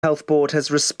Health Board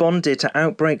has responded to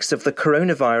outbreaks of the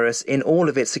coronavirus in all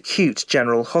of its acute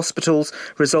general hospitals,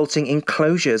 resulting in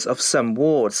closures of some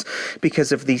wards.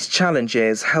 Because of these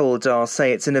challenges, Hywel Dda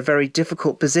say it's in a very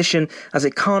difficult position as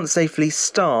it can't safely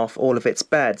staff all of its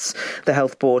beds. The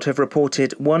Health Board have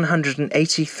reported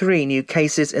 183 new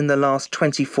cases in the last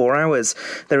 24 hours.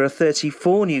 There are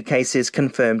 34 new cases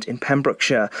confirmed in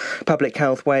Pembrokeshire. Public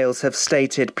Health Wales have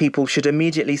stated people should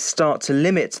immediately start to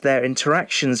limit their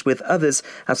interactions with others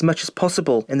as much as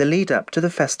possible in the lead-up to the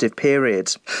festive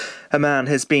period. A man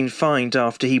has been fined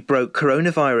after he broke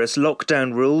coronavirus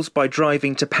lockdown rules by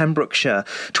driving to Pembrokeshire.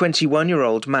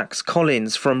 21-year-old Max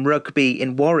Collins from Rugby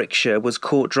in Warwickshire was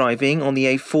caught driving on the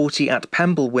A40 at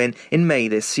Pembrewyn in May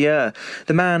this year.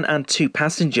 The man and two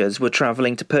passengers were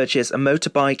travelling to purchase a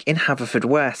motorbike in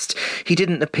Haverfordwest. He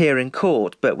didn't appear in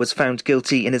court but was found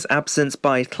guilty in his absence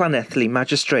by Llanelli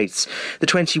magistrates. The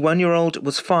 21-year-old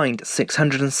was fined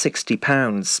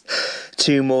 £660.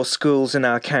 Two more schools in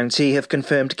our county have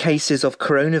confirmed cases of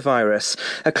coronavirus.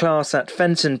 A class at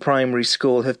Fenton Primary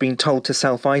School have been told to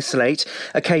self-isolate.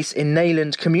 A case in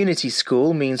Neyland Community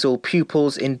School means all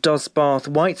pupils in Dosbarth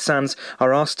White Sands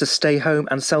are asked to stay home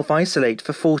and self-isolate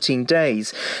for 14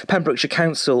 days. Pembrokeshire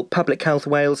Council, Public Health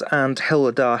Wales and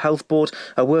Hywel Dda Health Board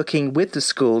are working with the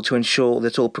school to ensure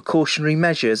that all precautionary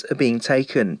measures are being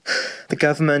taken. The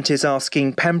government is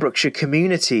asking Pembrokeshire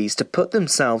communities to put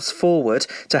themselves forward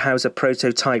to house a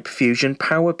prototype fusion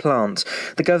power plant.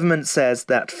 The government says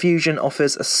that fusion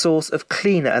offers a source of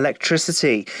cleaner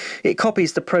electricity. It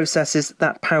copies the processes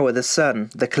that power the sun.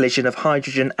 The collision of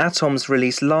hydrogen atoms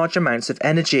release large amounts of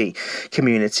energy.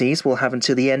 Communities will have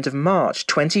until the end of March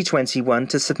 2021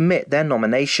 to submit their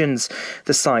nominations.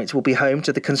 The site will be home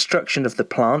to the construction of the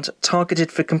plant,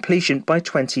 targeted for completion by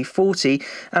 2040,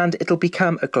 and it'll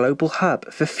become a global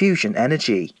hub for fusion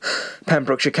energy.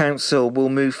 Pembrokeshire Council will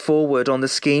move forward on the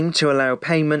scheme to allow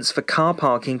payments for car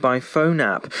parking by phone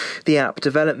app. The app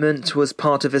development was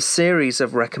part of a series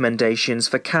of recommendations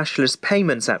for cashless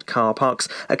payments at car parks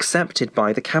accepted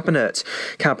by the Cabinet.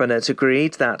 Cabinet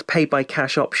agreed that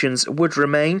pay-by-cash options would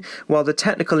remain, while the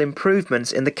technical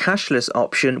improvements in the cashless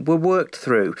option were worked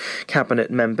through.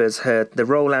 Cabinet members heard the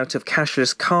rollout of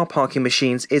cashless car parking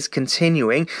machines is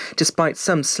continuing, despite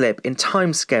some slip in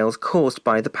timescales caused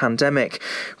by the pandemic.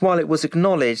 While it was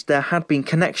acknowledged there had been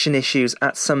connection issues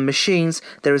at some machines,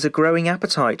 there is a growing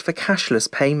appetite for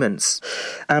cashless payments.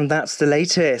 And that's the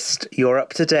latest. You're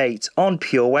up to date on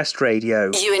Pure West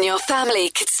Radio. You and your family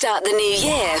could start the new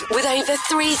year with over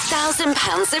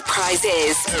 £3,000 of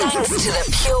prizes, thanks to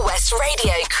the Pure West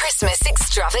Radio Christmas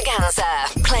Extravaganza.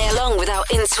 Play along with our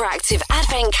interactive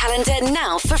advent calendar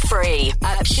now for free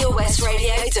at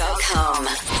purewestradio.com.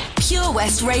 Pure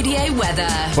West Radio weather.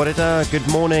 Good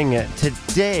morning.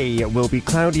 Today will be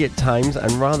cloudy at times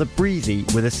and rather breezy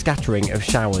with a scattering of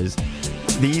showers.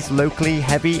 These locally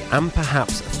heavy and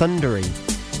perhaps thundery.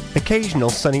 Occasional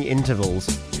sunny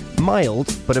intervals.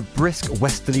 Mild but a brisk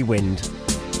westerly wind.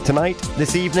 Tonight,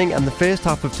 this evening and the first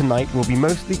half of tonight will be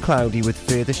mostly cloudy with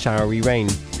further showery rain.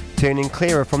 Turning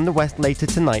clearer from the west later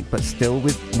tonight but still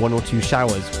with 1 or 2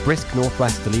 showers. Brisk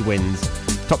northwesterly winds.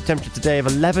 Top temperature today of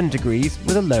 11 degrees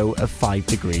with a low of 5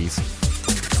 degrees.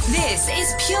 This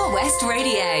is Pure West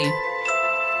Radio.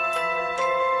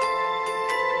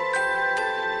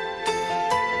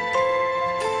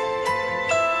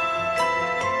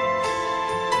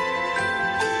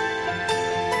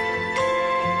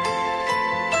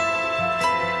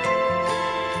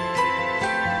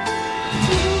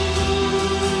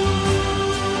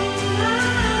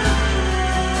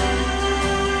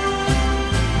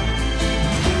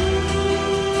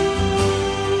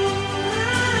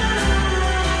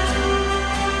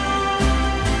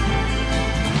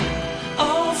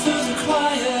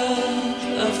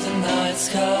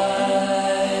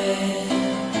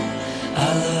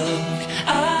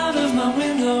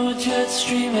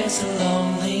 Shooting star.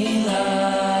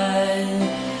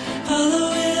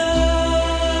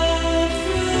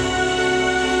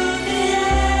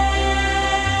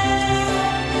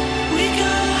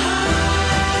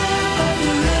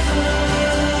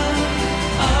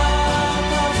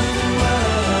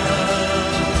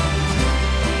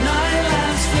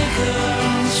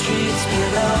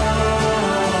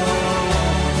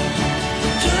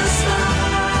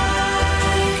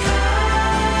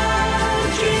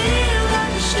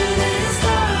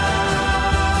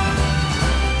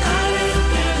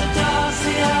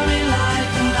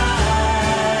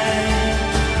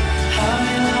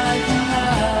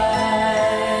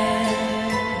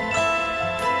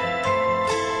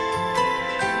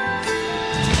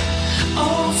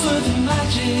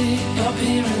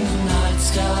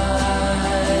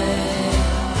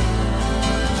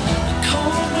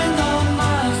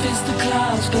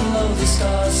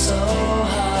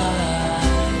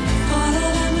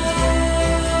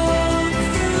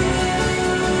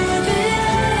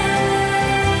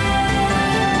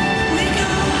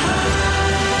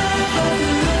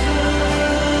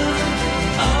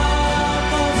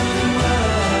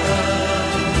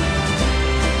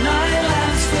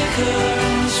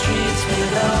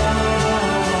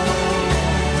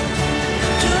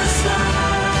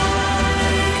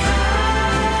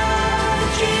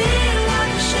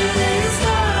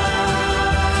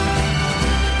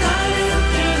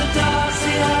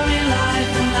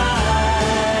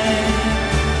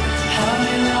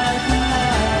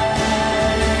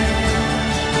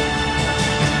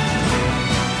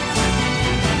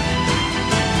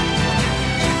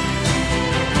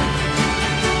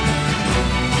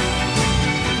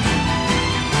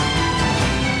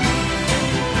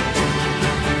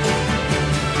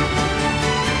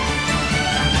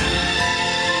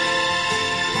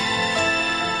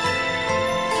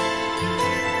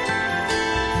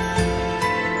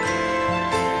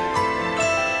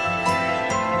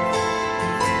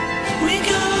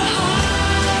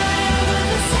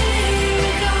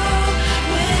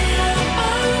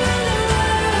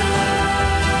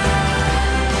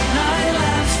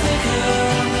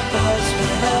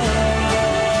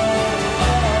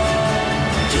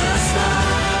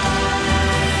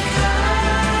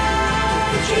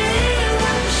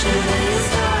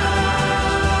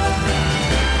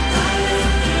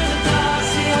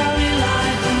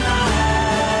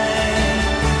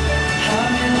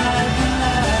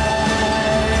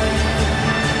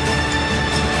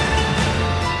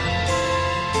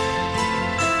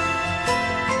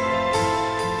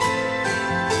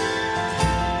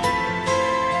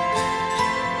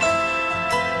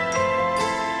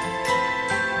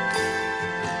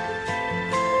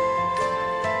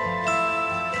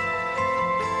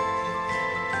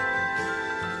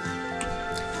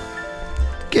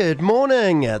 Good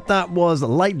morning. That was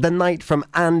Light the Night from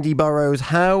Andy Burrows.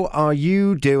 How are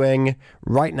you doing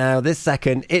right now, this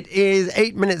second? It is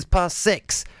 8 minutes past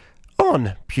 6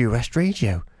 on Pure West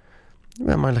Radio.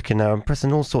 Where am I looking now? I'm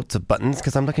pressing all sorts of buttons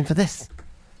because I'm looking for this.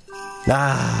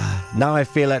 Now I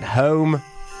feel at home.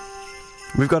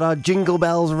 We've got our jingle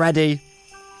bells ready.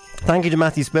 Thank you to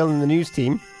Matthew Spill and the news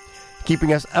team,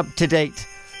 keeping us up to date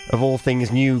of all things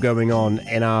new going on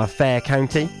in our fair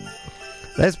county.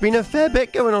 There's been a fair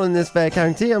bit going on in this fair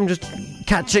county. I'm just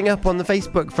catching up on the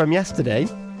Facebook from yesterday.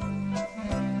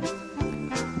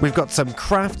 We've got some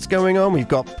crafts going on. We've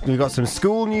got some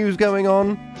school news going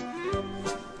on.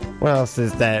 What else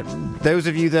is there? Those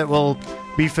of you that will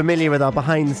be familiar with our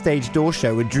behind the stage door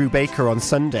show with Drew Baker on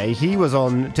Sunday, he was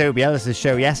on Toby Ellis's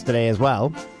show yesterday as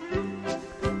well.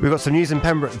 We've got some news in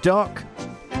Pembroke Dock,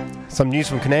 some news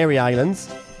from Canary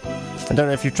Islands. I don't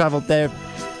know if you've travelled there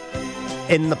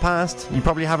in the past. You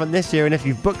probably haven't this year, and if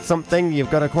you've booked something, you've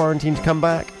got a quarantine to come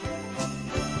back.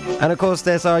 And of course,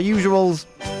 there's our usuals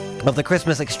of the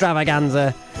Christmas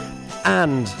extravaganza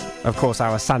and, of course,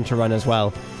 our Santa run as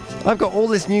well. I've got all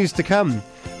this news to come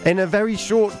in a very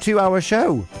short 2-hour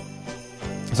show.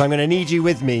 So I'm going to need you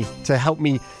with me to help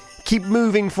me keep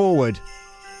moving forward.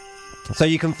 So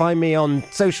you can find me on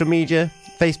social media,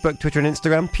 Facebook, Twitter and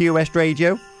Instagram, Pure West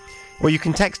Radio. Or you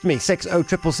can text me,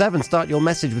 60777, start your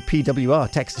message with PWR,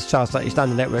 text is charged like your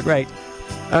standard network rate.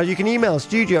 You can email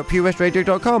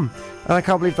studio@purewestradio.com. And I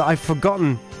can't believe that I've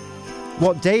forgotten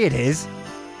what day it is.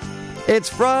 It's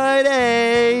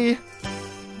Friday!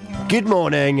 Good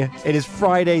morning, it is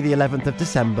Friday the 11th of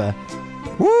December.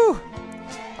 Woo!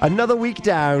 Another week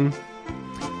down.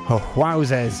 Oh,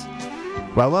 wowzers.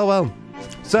 Well.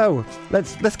 So,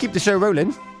 let's keep the show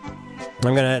rolling.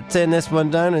 I'm going to turn this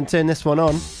one down and turn this one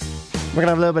on. We're going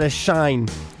to have a little bit of shine,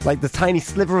 like the tiny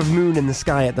sliver of moon in the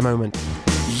sky at the moment.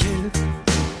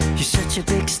 You're such a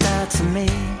big star to me.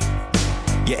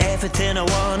 You're everything I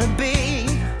want to be.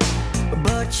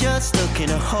 But you're stuck in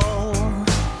a hole,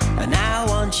 and I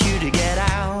want you to get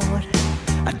out.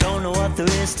 I don't know what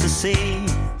there is to see,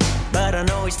 but I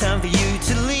know it's time for you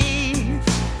to leave.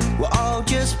 We're all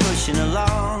just pushing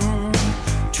along,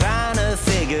 trying to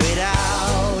figure it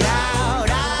out.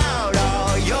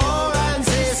 Oh, your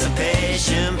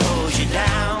anticipation pulls you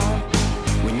down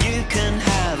when you can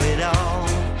have it all.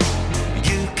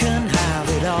 You can have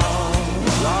it all.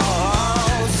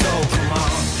 Oh, so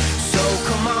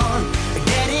come on,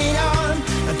 get it on.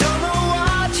 I don't know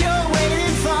what you're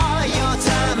waiting for. Your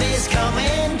time is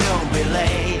coming, don't be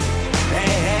late.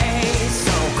 Hey,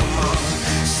 so come on,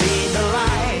 see the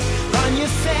light on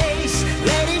your face.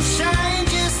 Let it shine,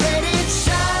 just let it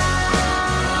shine.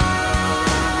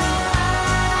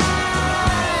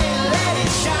 Let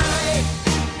it shine.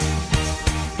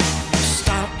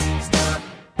 Stop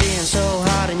being so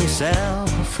hard on yourself.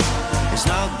 It's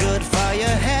not good for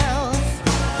your health.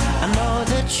 I know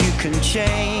that you can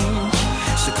change,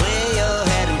 so clear your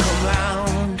head and come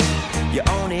round. You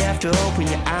only have to open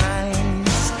your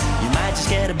eyes. You might just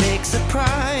get a big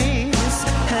surprise,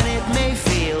 and it may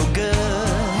feel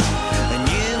good, and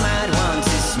you might want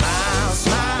to smile,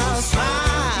 smile,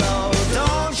 smile. Oh,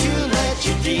 don't you let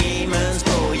your demons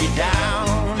pull you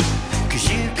down, 'cause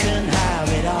you can have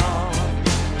it all.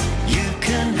 You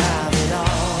can have it all.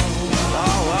 Oh,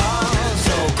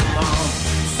 so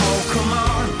come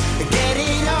on, get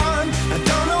it on. I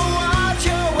don't know what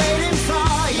you're waiting for.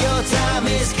 Your time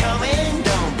is coming,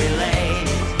 don't be late.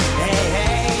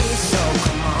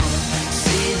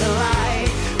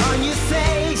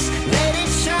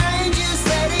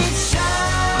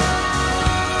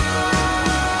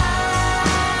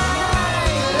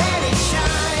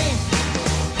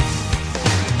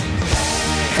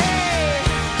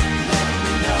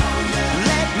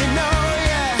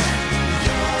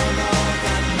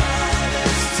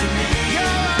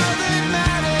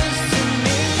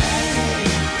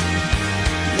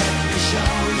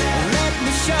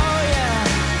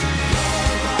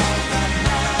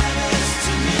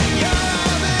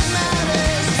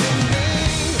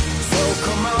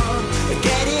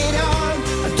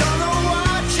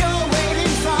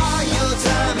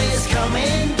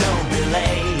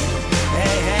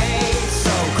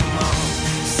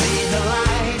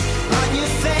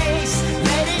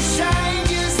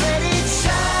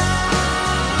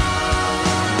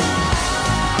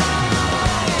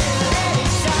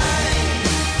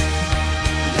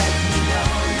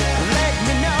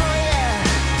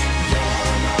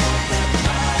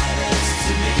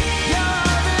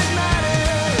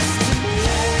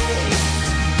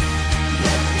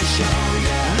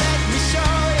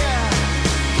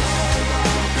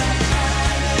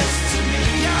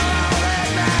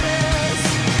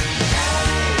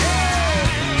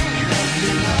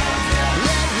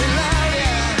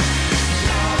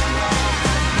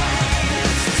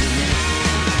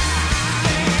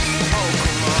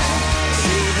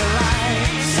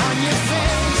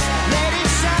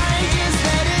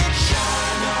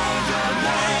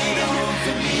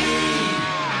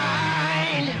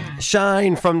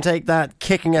 Shine from Take That,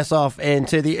 kicking us off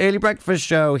into the early breakfast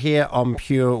show here on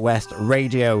Pure West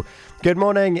Radio. Good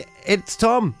morning, it's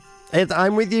Tom.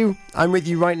 I'm with you. I'm with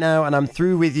you right now, and I'm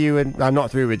through with you, and I'm not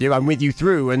through with you. I'm with you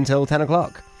through until 10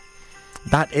 o'clock.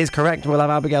 That is correct. We'll have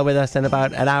Abigail with us in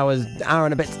about an hour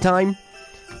and a bit's time.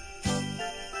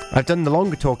 I've done the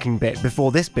longer talking bit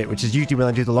before this bit, which is usually when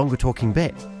I do the longer talking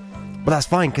bit. But that's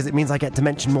fine, because it means I get to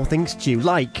mention more things to you,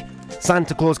 like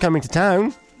Santa Claus coming to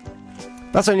town.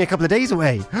 That's only a couple of days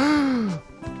away.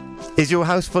 Is your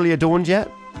house fully adorned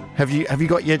yet? Have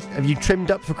you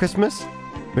trimmed up for Christmas?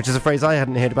 Which is a phrase I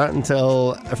hadn't heard about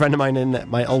until a friend of mine in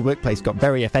my old workplace got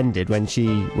very offended when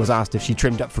she was asked if she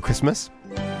trimmed up for Christmas.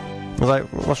 I was like,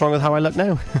 what's wrong with how I look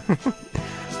now?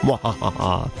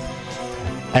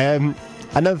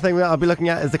 Another thing that I'll be looking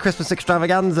at is the Christmas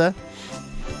extravaganza,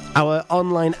 our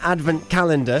online advent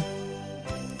calendar.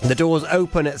 The doors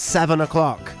open at 7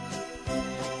 o'clock.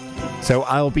 So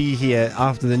I'll be here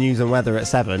after the news and weather at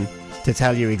 7 to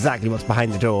tell you exactly what's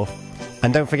behind the door.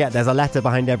 And don't forget, there's a letter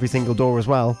behind every single door as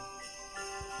well.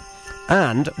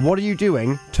 And what are you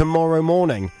doing tomorrow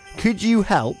morning? Could you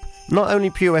help not only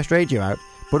Pure West Radio out,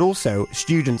 but also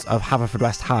students of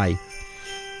Haverfordwest High?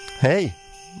 Hey,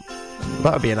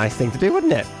 that would be a nice thing to do,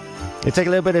 wouldn't it? It'd take a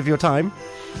little bit of your time.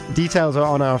 Details are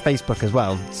on our Facebook as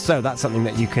well, so that's something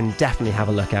that you can definitely have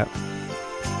a look at.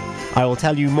 I will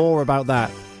tell you more about that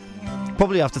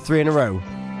probably after 3 in a row.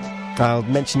 I'll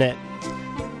mention it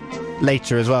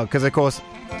later as well, because of course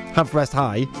Haverfordwest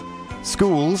High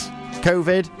schools,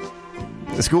 COVID,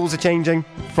 the schools are changing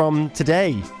from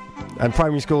today, and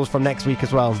primary schools from next week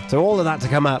as well, so all of that to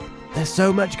come up. There's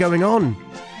so much going on.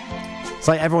 It's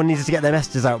like everyone needs to get their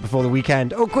messages out before the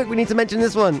weekend. Oh quick, we need to mention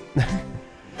this one.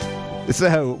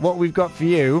 So what we've got for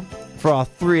you for our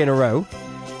 3 in a row,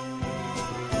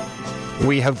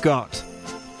 we have got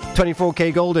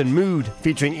 24K Golden Mood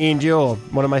featuring Ian Dior,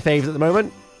 one of my faves at the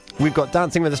moment. We've got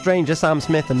Dancing with a Stranger, Sam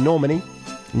Smith and Normani.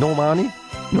 I'm going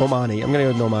to go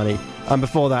with Normani. And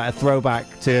before that, a throwback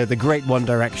to the great One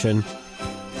Direction,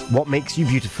 What Makes You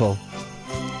Beautiful.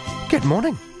 Good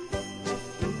morning.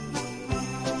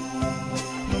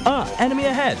 Enemy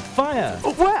ahead. Fire.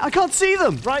 Oh, where? I can't see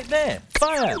them. Right there.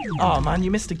 Fire. Oh, man,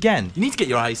 you missed again. You need to get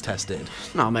your eyes tested.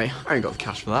 Nah, mate, I ain't got the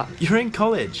cash for that. You're in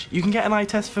college. You can get an eye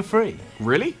test for free.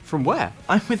 Really? From where?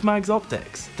 I'm with Mag's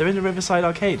Optics. They're in the Riverside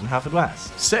Arcade in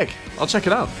Haverfordwest. Sick. I'll check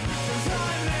it out.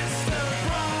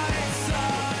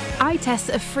 Eye tests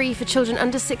are free for children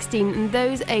under 16 and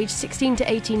those aged 16 to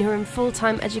 18 who are in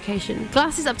full-time education.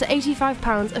 Glasses up to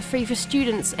 £85 are free for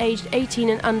students aged 18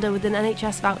 and under with an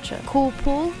NHS voucher. Call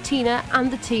Paul, Tina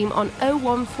and the team on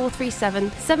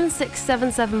 01437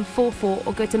 767744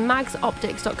 or go to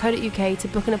magsoptics.co.uk to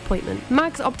book an appointment.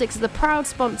 Mags Optics are the proud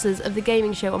sponsors of the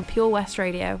gaming show on Pure West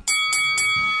Radio.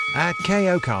 At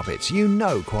KO Carpets, you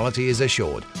know quality is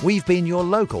assured. We've been your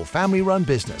local family-run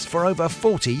business for over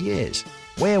 40 years.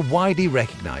 We're widely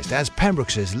recognised as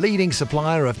Pembroke's leading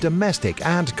supplier of domestic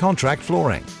and contract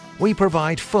flooring. We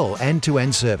provide full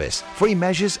end-to-end service, free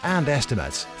measures and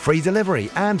estimates, free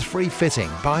delivery and free fitting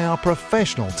by our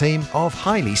professional team of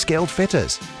highly skilled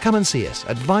fitters. Come and see us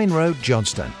at Vine Road,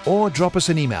 Johnston, or drop us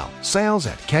an email,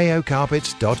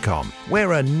 sales@kocarpets.com.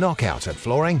 We're a knockout at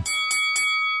flooring.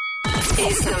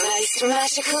 It's the most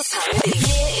magical time of the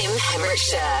year in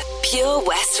Pembrokeshire. Pure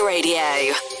West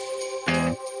Radio.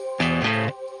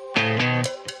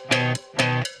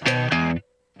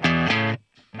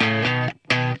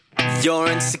 You're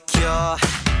insecure,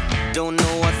 don't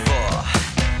know what for.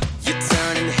 You're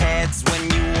turning heads when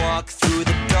you walk through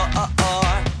the door.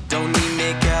 Don't need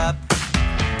makeup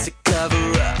to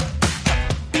cover up.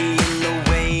 Being the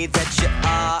way that you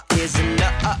are is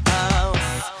enough.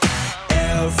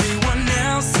 Everyone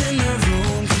else in the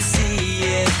room can see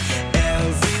it.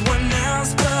 Everyone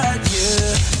else but you.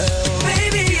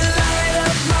 Baby, you light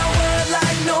up my world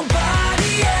like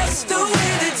nobody else. The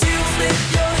way that you flip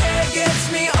your hair gets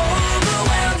me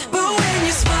overwhelmed. But when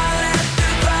you smile at the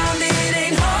ground, it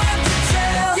ain't hard to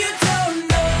tell. You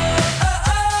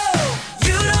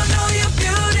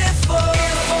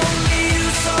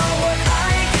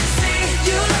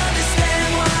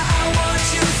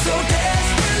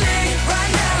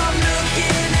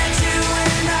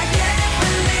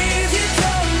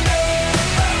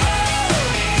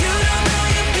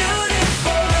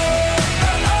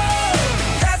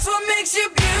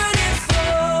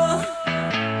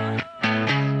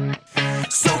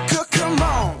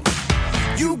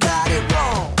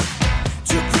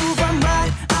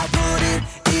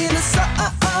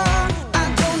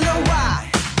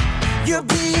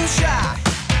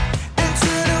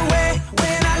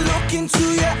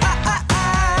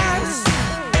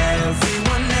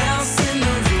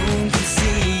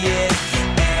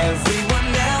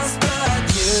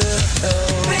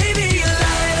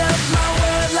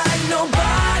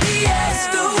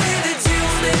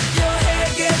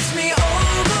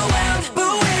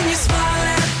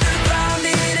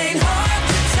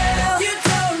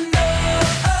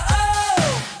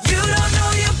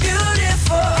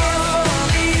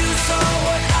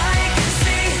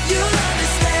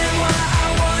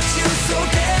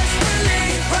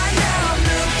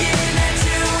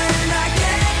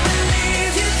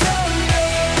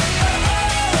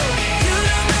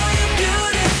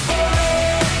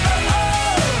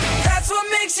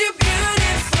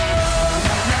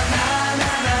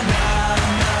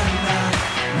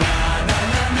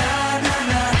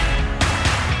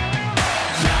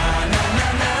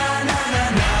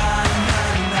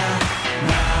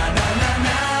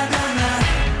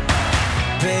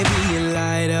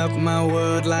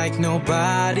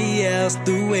nobody else.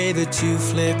 The way that you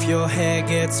flip your hair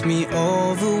gets me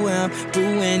overwhelmed. But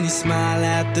when you smile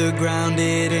at the ground,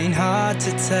 it ain't hard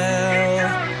to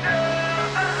tell.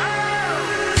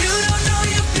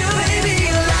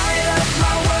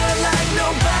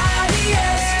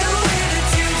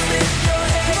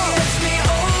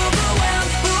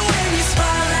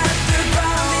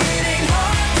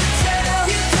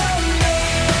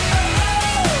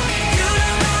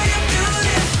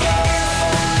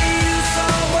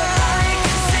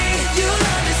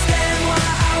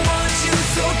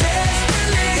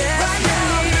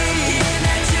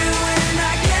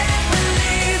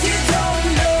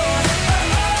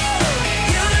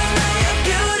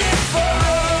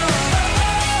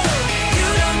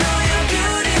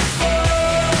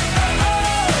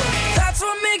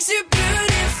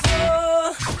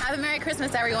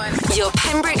 Everyone. Your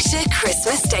Pembrokeshire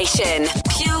Christmas station,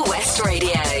 Pure West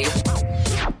Radio.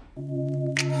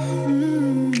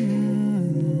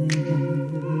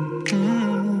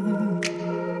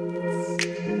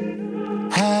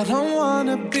 I don't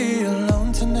wanna be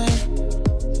alone tonight.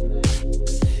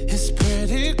 It's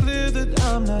pretty clear that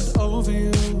I'm not over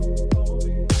you.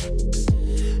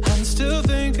 I'm still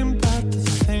thinking about the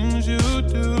things you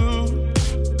do.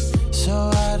 So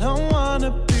I don't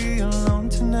wanna be alone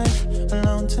tonight.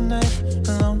 Alone tonight,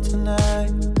 alone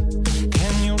tonight.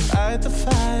 Can you light the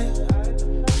fire?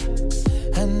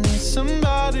 I need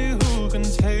somebody who can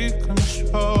take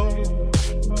control.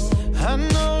 I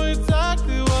know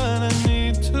exactly what I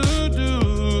need to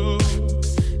do.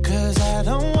 'Cause I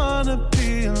don't wanna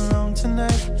be alone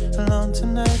tonight. Alone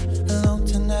tonight, alone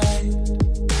tonight.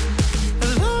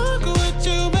 Look what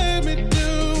you made me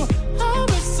do. I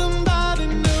was somebody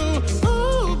new.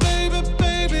 Ooh, baby,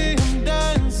 baby, I'm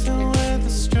dancing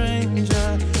with a stranger.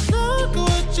 Look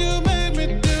what you made me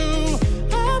do.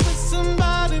 I was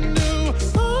somebody new.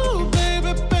 Ooh,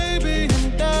 baby, baby, I'm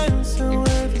dancing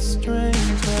with a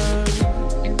stranger.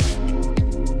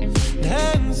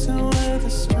 Dancing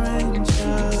with a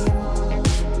stranger.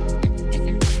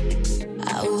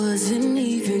 I wasn't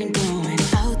even going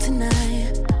out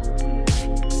tonight,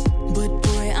 but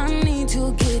boy, I need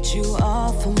to get you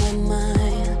off of my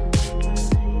mind.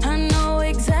 I know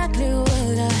exactly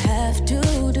what I have to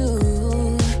do.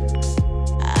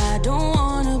 I don't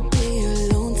wanna be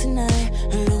alone tonight,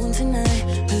 alone tonight,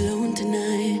 alone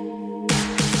tonight.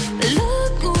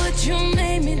 Look what you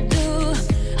made me do.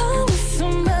 I was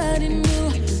somebody new.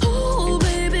 Oh,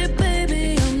 baby, baby,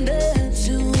 I'm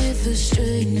dancing with a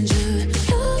stranger.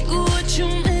 Look what you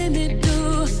made me do.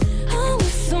 I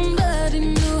was somebody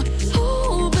new.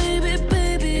 Oh, baby,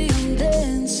 baby, I'm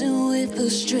dancing with a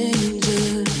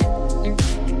stranger.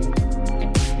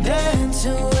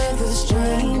 Dancing with a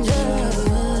stranger.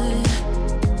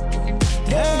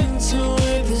 Dancing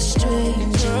with a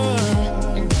stranger.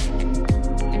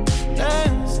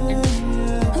 Dancing,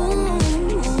 yeah.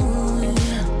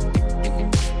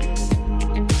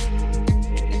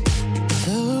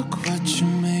 Look what you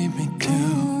made me do.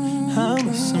 I'm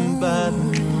with somebody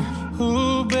new.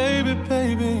 Ooh, baby,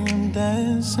 baby, I'm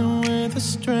dancing with a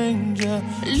stranger.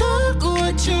 Look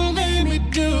what you made me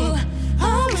do.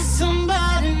 I'm with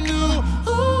somebody new.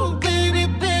 Ooh, baby,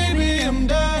 baby, I'm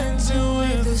dancing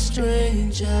with a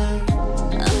stranger.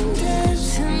 I'm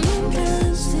dancing, I'm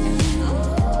dancing.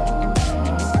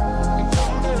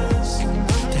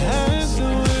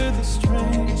 Dancing with a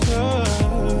stranger.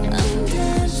 I'm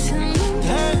dancing, I'm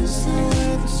Dancing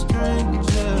with a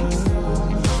stranger.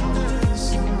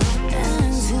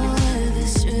 dancing with a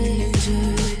stranger.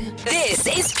 This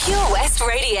is Pure West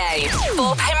Radio.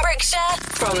 For Pembrokeshire,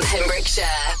 from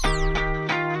Pembrokeshire.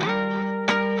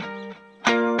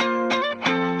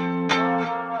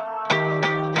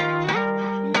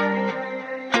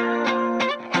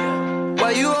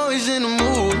 Why you always in the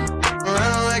mood?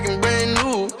 Around like I'm brand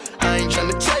new. I ain't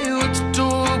tryna tell you what to do,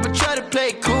 but try to play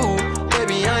it cool.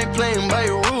 Baby, I ain't playing by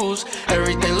your rules.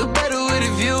 Everything look better with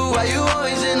a view. Why you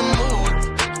always in the mood?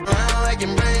 Around like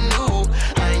I'm brand new.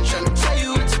 I ain't tryna tell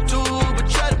you what to do, but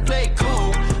try to play it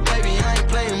cool. Baby, I ain't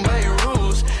playing by your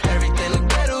rules. Everything look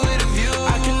better with a view.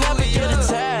 I can never get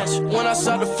attached. When I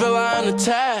start to feel I'm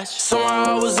unattached,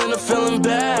 somehow I was in a feeling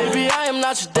bad. Baby, I am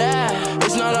not your dad.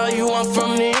 It's not all you want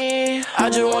from me. I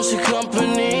just want your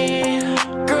company.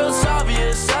 Girl, it's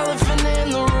obvious, elephant in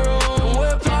the room.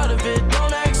 We're part of it,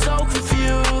 don't act so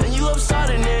confused. And you love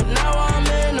starting it, now I'm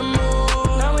in the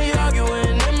mood. Now we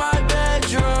arguing in my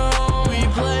bedroom. We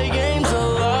play games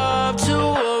of love to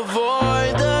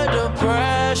avoid the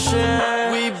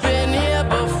depression. We've been here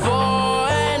before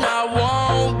and I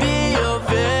won't be a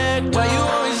victim. Why you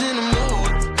always in the mood?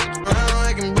 Around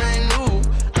like I'm brand new.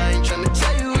 I ain't tryna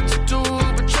tell you what to do,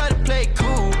 but try to play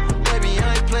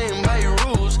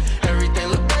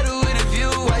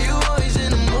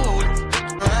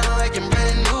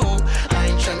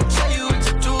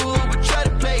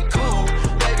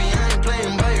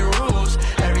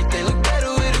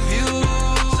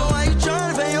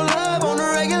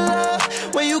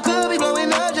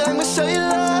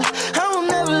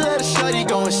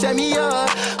set me up.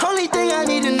 Only thing I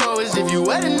need to know is if you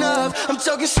wet enough. I'm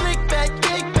talking slick back,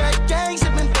 kick back, gang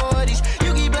sipping 40s.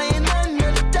 You keep playing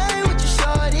another day with your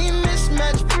shorty.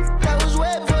 Mismatch, that was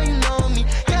wet before you know me.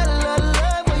 Got a lot of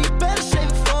love, but you better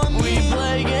save it for me. We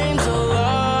play games of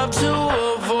love to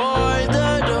avoid the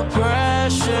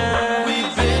depression.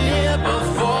 We've been here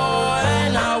before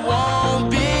and I won't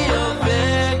be a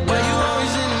victim. Why you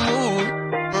always in the mood?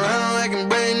 Around like I'm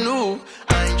brand new.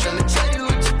 I ain't tryna tell you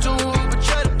what to do, but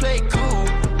try to play cool.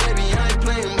 Baby, I ain't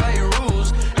playing by your rules.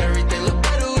 Everything look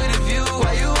better with a view.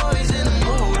 Why you always in the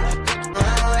mood?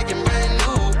 Around like I'm brand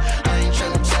new. I ain't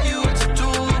tryna tell you what to do,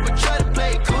 but try to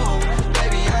play cool.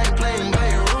 Baby, I ain't playing by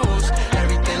your rules.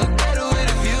 Everything look better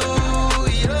with a view,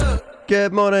 yeah.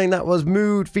 Good morning, that was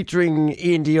Mood featuring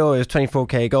Ian Dior's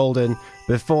 24K Golden.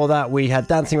 Before that we had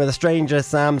Dancing with a Stranger,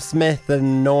 Sam Smith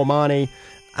and Normani,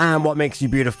 and What Makes You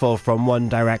Beautiful from One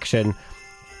Direction.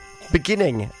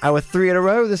 Beginning our 3 in a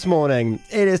row this morning.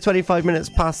 It is 25 minutes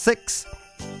past 6.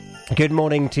 Good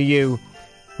morning to you.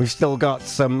 We've still got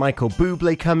some Michael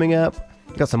Bublé coming up.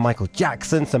 We've got some Michael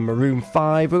Jackson, some Maroon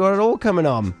 5. We've got it all coming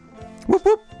on. Whoop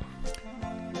whoop.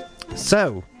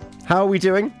 So, how are we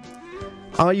doing?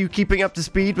 Are you keeping up to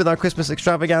speed with our Christmas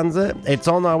extravaganza? It's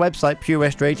on our website,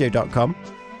 purewestradio.com.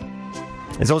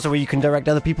 It's also where you can direct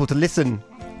other people to listen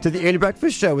to the Early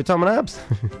Breakfast Show with Tom and Abz.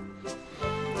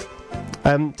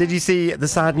 Did you see the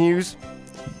sad news?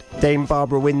 Dame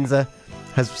Barbara Windsor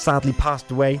has sadly passed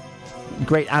away.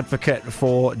 Great advocate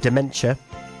for dementia.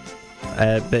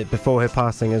 Before her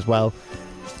passing as well.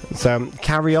 So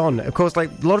carry on. Of course, like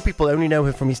a lot of people only know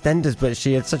her from EastEnders, but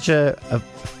she had such a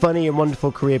funny and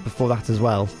wonderful career before that as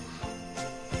well.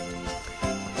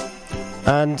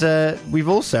 And we've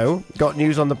also got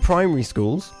news on the primary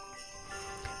schools.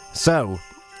 So,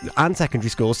 and secondary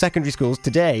schools. Secondary schools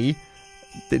today,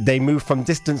 they moved from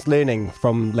distance learning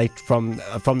from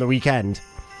the weekend.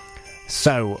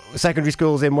 So, secondary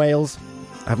schools in Wales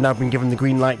have now been given the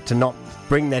green light to not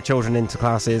bring their children into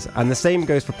classes, and the same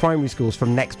goes for primary schools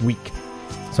from next week.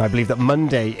 So I believe that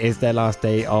Monday is their last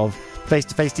day of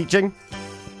face-to-face teaching,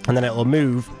 and then it will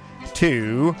move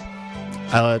to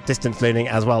distance learning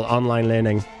as well, online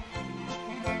learning.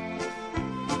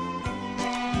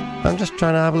 I'm just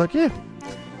trying to have a look here.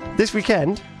 This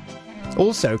weekend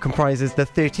also comprises the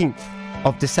 13th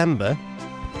of December,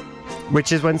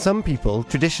 which is when some people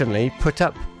traditionally put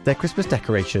up their Christmas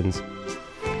decorations.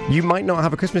 You might not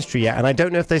have a Christmas tree yet, and I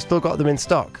don't know if they've still got them in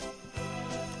stock.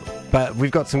 But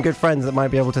we've got some good friends that might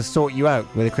be able to sort you out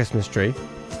with a Christmas tree.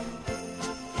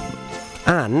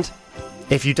 And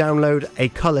if you download a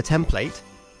colour template,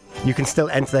 you can still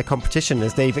enter their competition,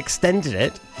 as they've extended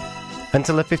it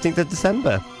until the 15th of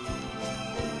December.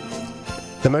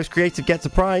 The most creative gets a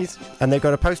prize, and they've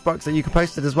got a postbox that you can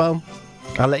post it as well.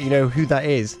 I'll let you know who that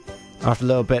is after a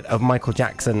little bit of Michael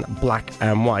Jackson, Black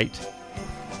and White.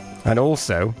 And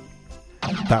also,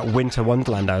 that Winter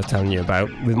Wonderland I was telling you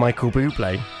about with Michael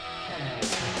Bublé.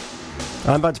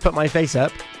 I'm about to put my face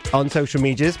up on social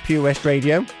medias, Pure West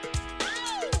Radio.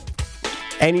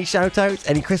 Any shout-outs,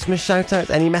 any Christmas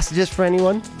shout-outs, any messages for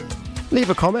anyone?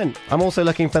 Leave a comment. I'm also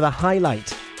looking for the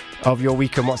highlight of your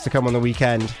week and what's to come on the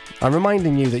weekend. I'm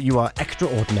reminding you that you are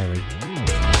extraordinary.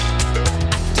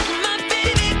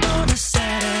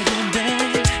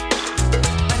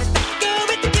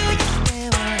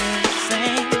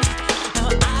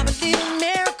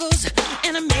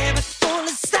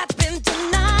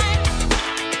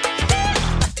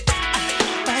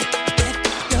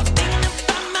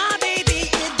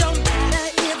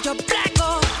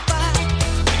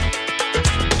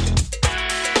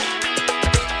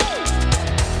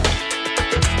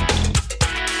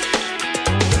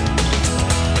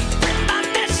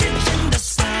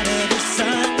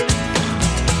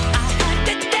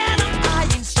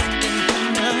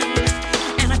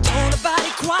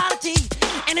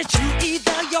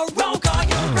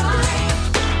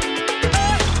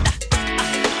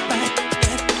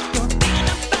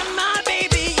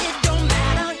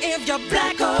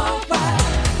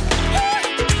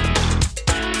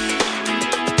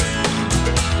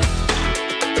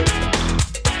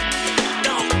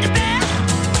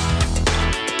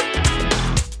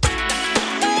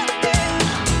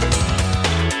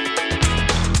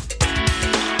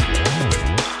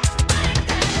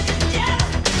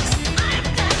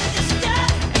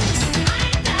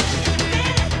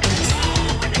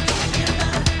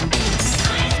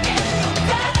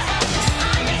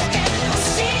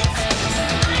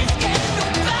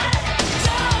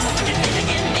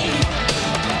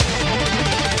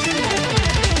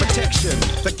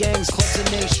 The gangs, clubs,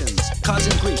 and nations,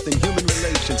 causing grief in human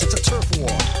relations. It's a turf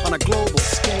war on a global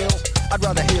scale. I'd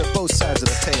rather hear both sides of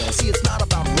the tale. See, it's not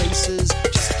about races,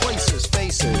 just places,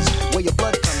 faces. Where your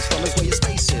blood comes from is where your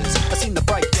space is. I seen the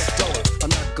bright get duller. I'm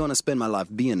not gonna spend my life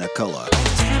being a color.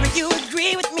 Tell me you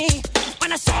agree with me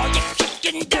when I saw you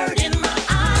kicking dirt in my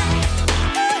eye.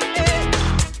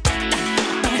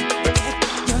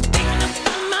 You're thinking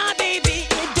about my baby.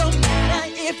 It don't matter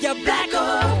if you're black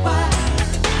or white.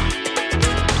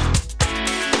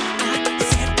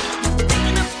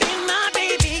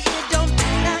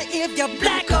 If you're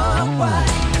black or white,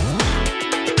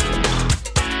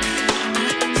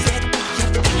 I said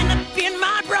you're thinking of being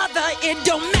my brother. It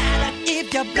don't matter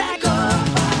if you're black or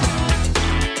white.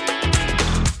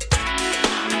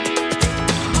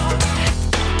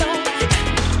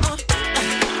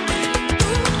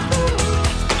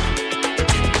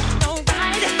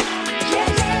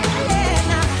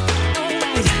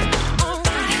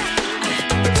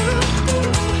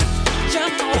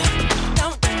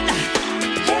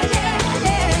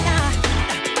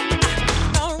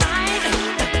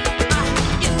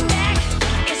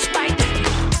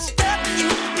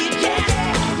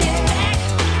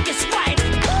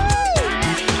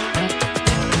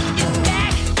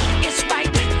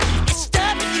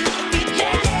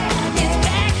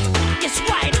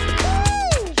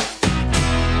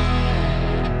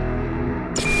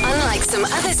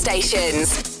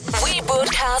 We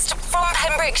broadcast from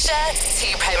Pembrokeshire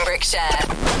to Pembrokeshire.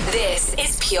 This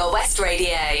is Pure West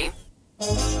Radio.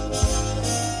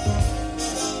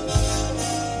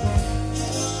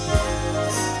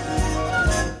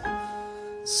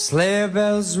 Sleigh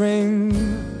bells ring,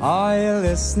 are you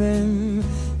listening?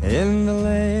 In the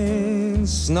lane,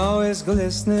 snow is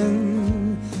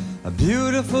glistening. A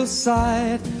beautiful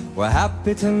sight, we're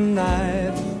happy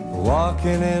tonight.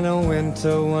 Walking in a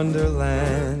winter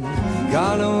wonderland.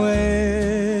 Gone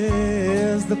away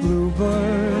is the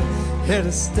bluebird. Here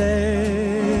to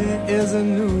stay is a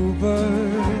new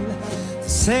bird. To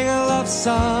sing a love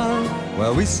song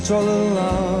while we stroll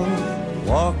along.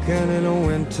 Walking in a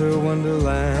winter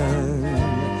wonderland.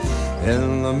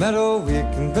 In the meadow we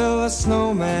can build a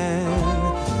snowman.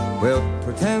 We'll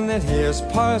pretend that here's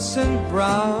Parson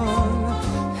Brown.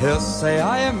 He'll say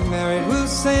I am married, we'll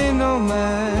say no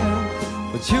man.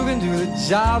 But you can do the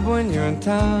job when you're in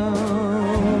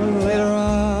town. Later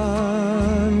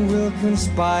on we'll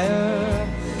conspire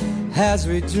as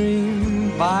we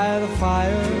dream by the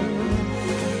fire.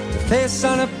 To face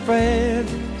unafraid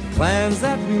the plans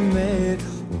that we made.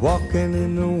 Walking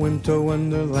in a winter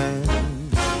wonderland.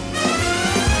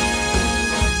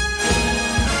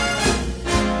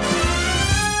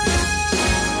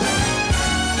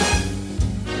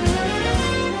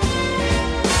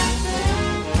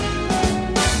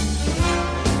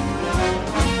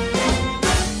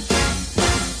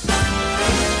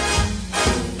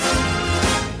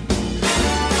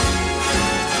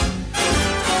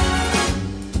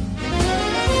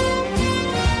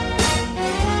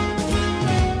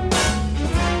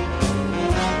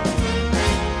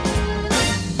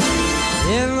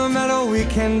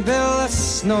 Can build a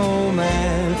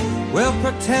snowman. We'll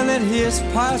pretend that he is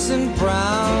Parson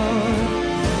Brown.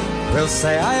 We'll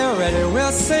say, are you ready?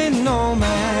 We'll say no,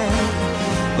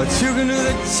 man. But you can do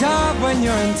the job when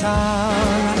you're in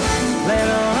town.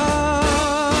 Later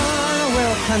on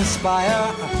we'll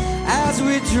conspire as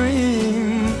we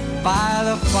dream by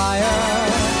the fire.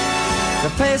 To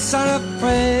face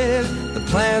unafraid the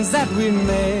plans that we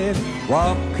made.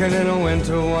 Walking in a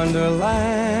winter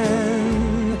wonderland.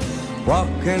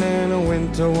 Walking in a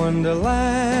winter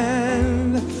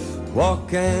wonderland.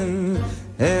 Walking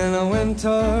in a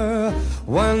winter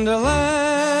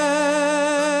wonderland.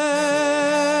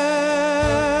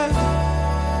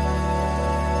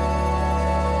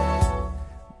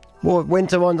 More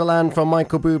Winter Wonderland from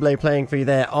Michael Bublé playing for you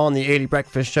there on the Early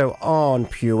Breakfast Show on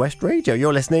Pure West Radio.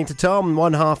 You're listening to Tom,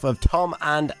 one half of Tom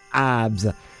and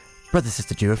Abz,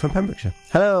 brother-sister duo from Pembrokeshire.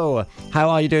 Hello, how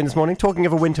are you doing this morning? Talking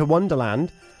of a winter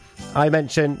wonderland, I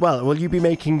mentioned, well, will you be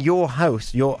making your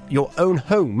house, your own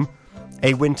home,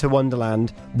 a winter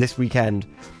wonderland this weekend?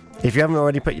 If you haven't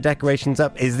already put your decorations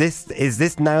up, is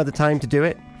this now the time to do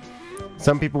it?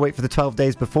 Some people wait for the 12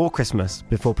 days before Christmas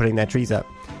before putting their trees up.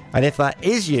 And if that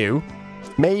is you,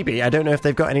 maybe, I don't know if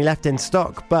they've got any left in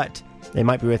stock, but it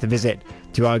might be worth a visit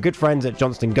to our good friends at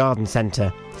Johnston Garden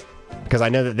Centre, because I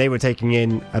know that they were taking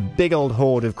in a big old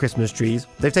hoard of Christmas trees.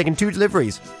 They've taken 2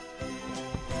 deliveries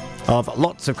of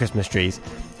lots of Christmas trees,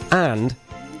 and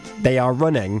they are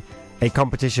running a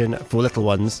competition for little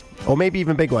ones, or maybe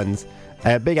even big ones,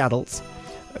 big adults,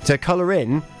 to colour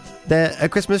in a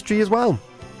Christmas tree as well.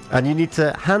 And you need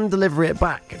to hand deliver it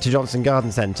back to Johnston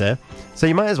Garden Centre, so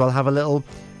you might as well have a little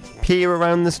peer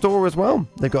around the store as well.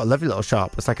 They've got a lovely little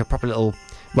shop. It's like a proper little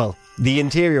Well, the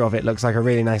interior of it looks like a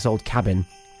really nice old cabin.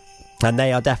 And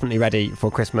they are definitely ready for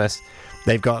Christmas.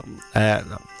 They've got, I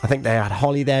think they had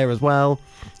holly there as well.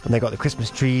 And they've got the Christmas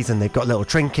trees and they've got little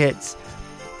trinkets.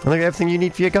 And they've got everything you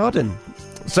need for your garden.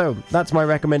 So, that's my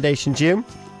recommendation to you.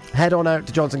 Head on out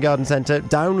to Johnson Garden Centre.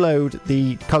 Download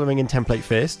the colouring and template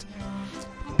first.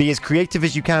 Be as creative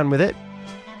as you can with it.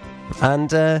 And,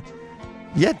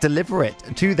 deliver it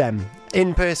to them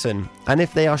in person. And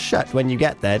if they are shut when you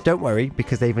get there, don't worry,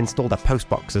 because they've installed a post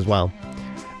box as well.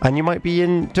 And you might be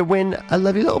in to win a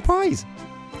lovely little prize,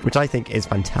 which I think is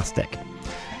fantastic.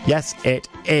 Yes, it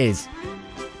is.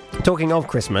 Talking of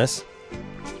Christmas,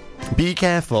 be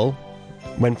careful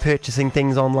when purchasing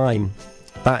things online.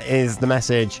 That is the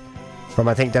message from,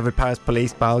 I think, Devon Parish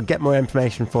Police, but I'll get more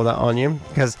information for that on you,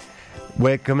 because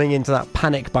we're coming into that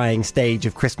panic buying stage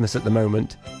of Christmas at the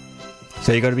moment.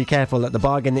 So you've got to be careful that the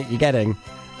bargain that you're getting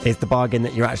is the bargain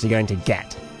that you're actually going to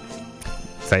get.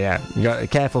 So yeah, you got to be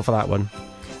careful for that one.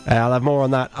 I'll have more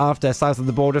on that after South of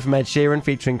the Border from Ed Sheeran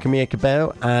featuring Camila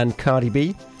Cabello and Cardi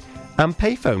B, and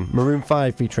Payphone, Maroon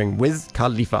 5 featuring Wiz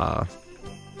Khalifa.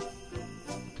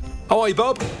 Oh, hi,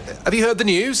 Bob. Have you heard the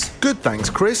news? Good, thanks,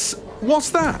 Chris. What's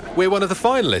that? We're one of the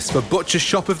finalists for Butcher's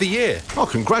Shop of the Year. Oh,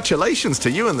 congratulations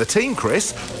to you and the team,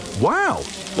 Chris. Wow,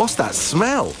 what's that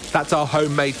smell? That's our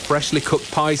homemade freshly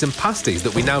cooked pies and pasties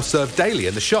that we now serve daily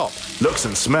in the shop. Looks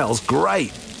and smells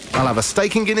great. I'll have a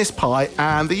steak and Guinness pie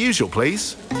and the usual,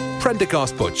 please.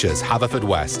 Prendergast Butchers,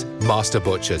 Haverfordwest. Master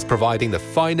Butchers, providing the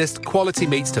finest quality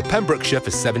meats to Pembrokeshire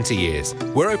for 70 years.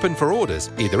 We're open for orders,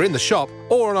 either in the shop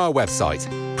or on our website,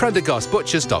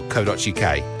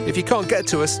 prendergastbutchers.co.uk. If you can't get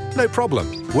to us, no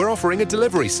problem. We're offering a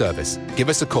delivery service. Give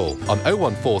us a call on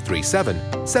 01437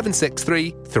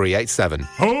 763 387.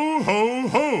 Ho, ho,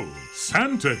 ho!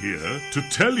 Santa here to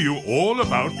tell you all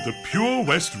about the Pure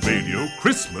West Radio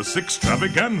Christmas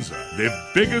Extravaganza, their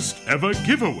biggest ever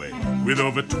giveaway, with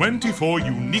over 24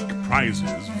 unique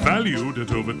prizes valued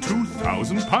at over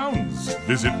 £2,000.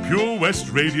 Visit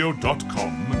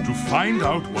purewestradio.com to find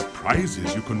out what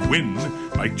prizes you can win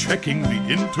by checking the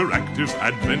interactive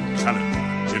Advent calendar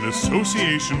in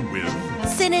association with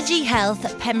Synergy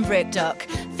Health Pembroke Dock.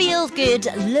 Feel good,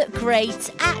 look great,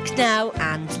 act now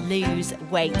and lose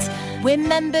weight. When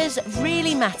members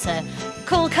really matter.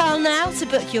 Call Carl now to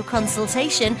book your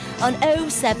consultation on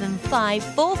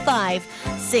 07545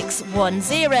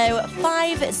 610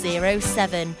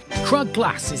 507. Krug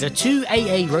Glass is a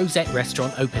 2AA Rosette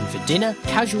restaurant open for dinner,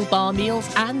 casual bar meals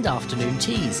and afternoon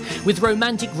teas, with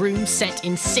romantic rooms set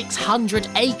in 600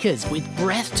 acres with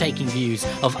breathtaking views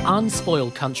of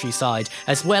unspoiled countryside,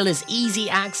 as well as easy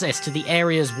access to the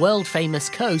area's world-famous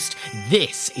coast.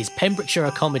 This is Pembrokeshire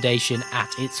accommodation at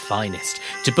its finest.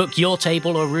 To book your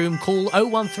table or room, call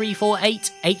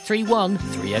 01348 831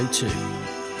 302.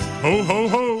 Ho, ho,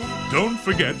 ho! Don't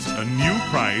forget, a new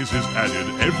prize is added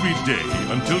every day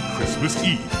until Christmas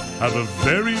Eve. Have a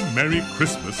very Merry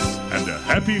Christmas and a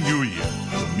Happy New Year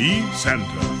from me,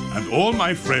 Santa, and all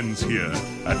my friends here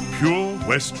at Pure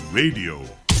West Radio.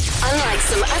 Unlike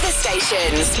some other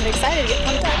stations, I'm excited to get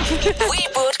pumped up. we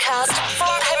broadcast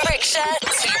from Pembrokeshire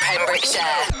to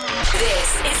Pembrokeshire.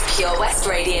 This is Pure West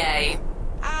Radio.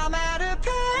 I'm at a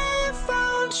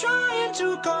payphone trying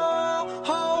to call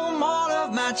home all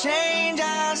of my change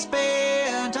I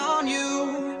spent on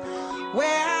you.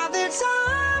 Where have the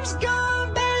times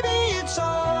gone, baby? It's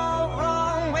all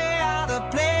wrong. Where are the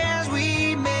plans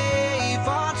we made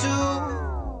for two?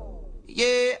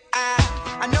 Yeah,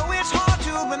 I know it's hard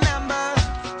to remember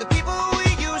the people we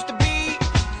used to be.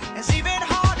 It's even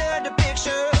harder to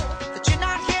picture that you're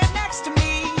not here next to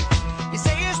me. You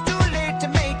say it's too late to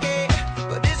make it,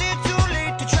 but is it too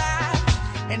late to try?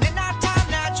 And in that time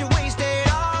that you wasted,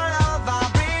 all of our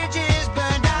bridges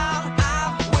burned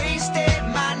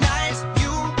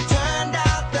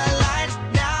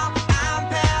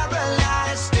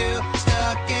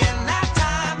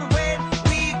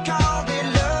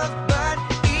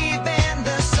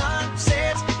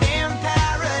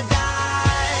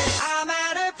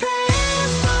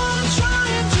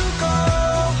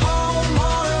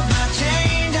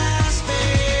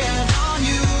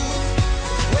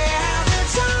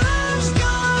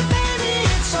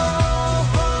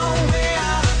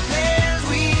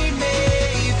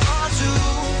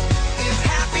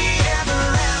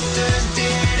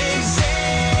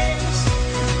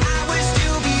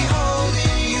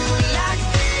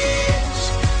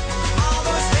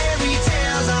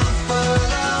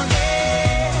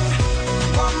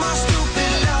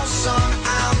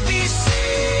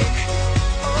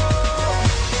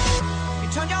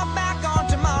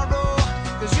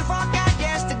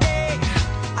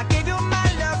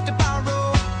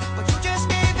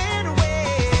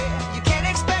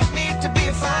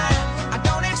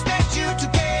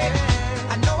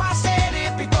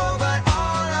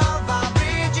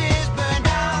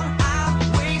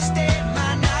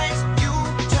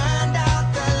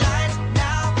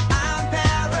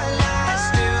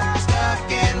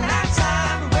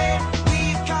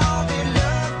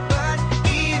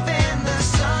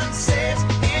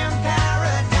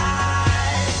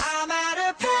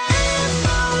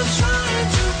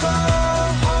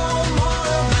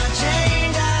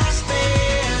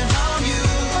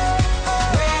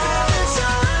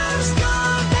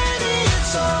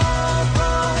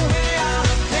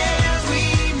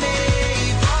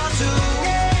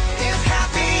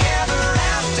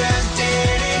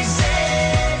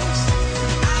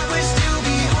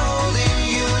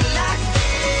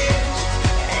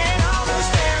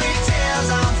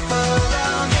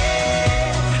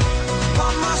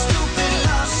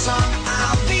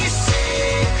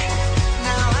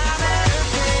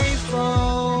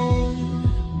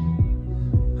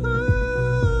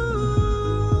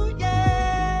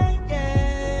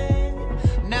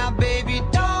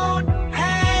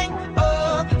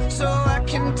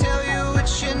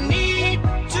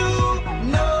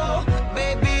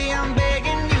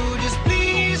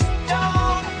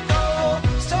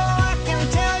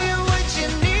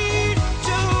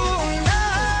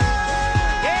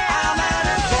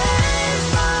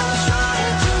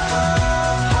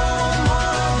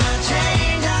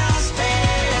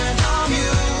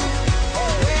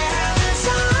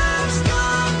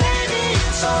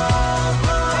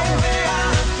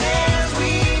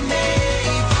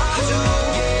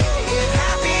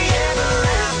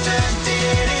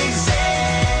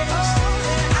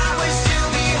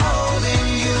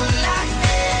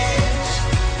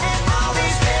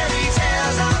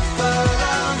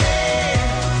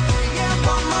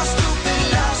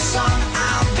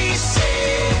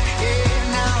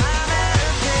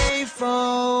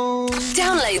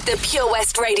the Pure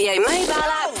West Radio mobile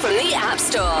app from the App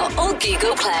Store or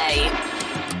Google Play.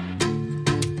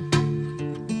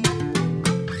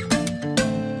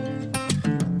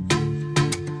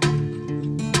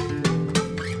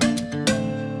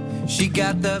 She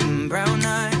got the brown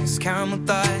eyes, caramel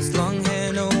thighs, long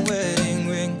hair, no wedding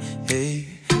ring. Hey,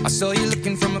 I saw you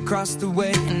looking from across the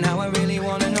way, and now I really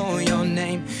wanna know your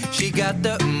name. She got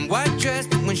the white dress,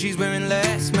 but when she's wearing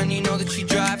less, man, you know that she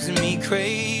drives me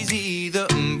crazy. The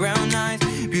brown eyes,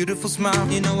 beautiful smile,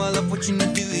 you know I love watching you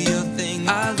do your thing.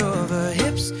 I love her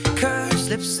hips, curves,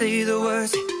 lips say the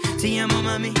words. Te amo,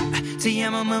 mami, te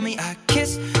amo, mami. I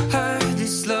kiss her.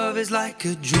 This love is like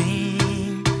a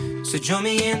dream. So join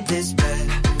me in this bed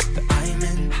that I'm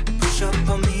in. Push up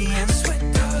on me and sweat,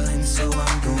 darling. So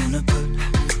I'm gonna put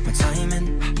my time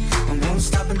in. I won't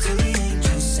stop until the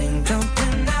angels sing. Jump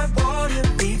in that water,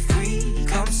 be free.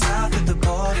 Come south of the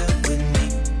border with me.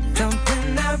 Jump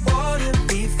in that water,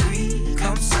 be free.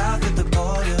 Come south of the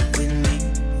border with me.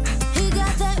 He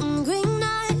got that green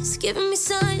eyes, giving me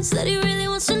signs that he really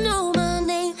wants to know my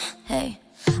name. Hey,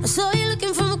 I saw you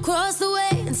looking from across the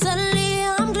way, and suddenly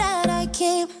I'm glad I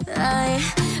came. Ay,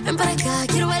 ven para acá,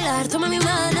 quiero bailar, toma mi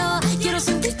mano. Quiero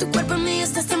sentir tu cuerpo en mí,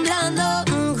 estás temblando.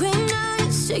 Green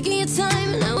eyes, taking your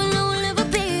time, and I will know we'll never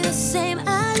be the same.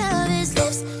 I love his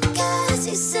lips, cause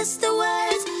he says the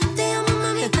words. Te amo,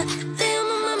 mami, te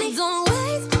amo, mami. Don't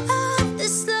wake up,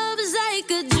 this love is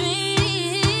like a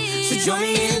dream. So join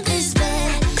me in this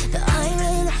bed that I'm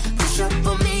in. Push up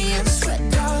on me and sweat,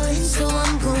 darling. So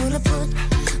I'm gonna put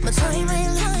my time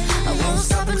in. I won't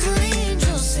stop until the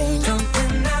angels sing. Jump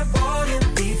in that water,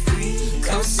 be free.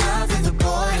 Come south of the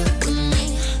border with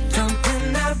me. Jump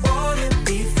in that water,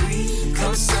 be free.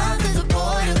 Come south of the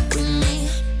border with me.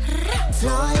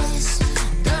 Flawless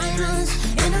diamonds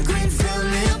in a green field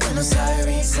near Buenos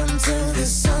Aires until the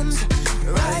sun's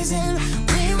rising.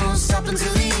 We won't stop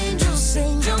until the angels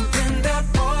sing. Jump in that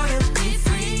water, be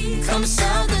free. Come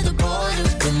south of the border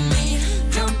with me.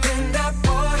 Jump in that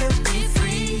water, be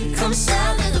free. Come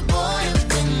south of the border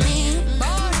with me.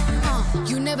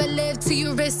 You never live till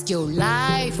you risk your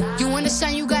life. You wanna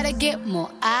shine, you gotta get more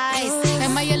eyes.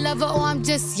 Am I your lover or I'm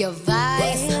just your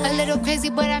vice? A little crazy,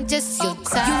 but I'm just your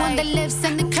type. You want the lips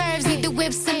and the curves, need the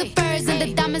whips and the furs and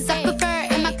the diamonds I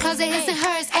prefer. In my closet, his and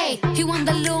hers. Ayy, he want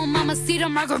the little mamacita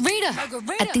margarita.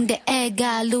 I think the egg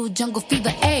got a little jungle fever.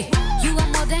 Ayy, you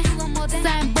want more than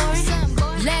something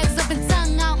boring. Legs up and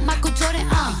tongue out, Michael Jordan.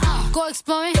 Go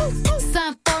exploring,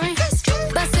 something foreign.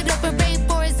 Bust it open,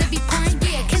 rainforest if you pouring.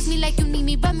 Yeah, kiss me like you need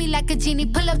me, rub me like a genie.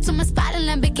 Pull up to my spot in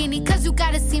Lamborghini, cause you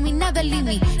gotta see me, never leave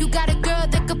me. You got a girl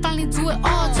that could finally do it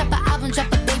all. Drop an album,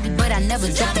 drop a baby, but I never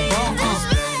drop the ball.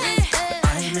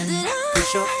 I'm in.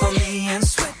 Push up on me and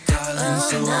sweat, darling.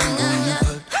 So I'm gonna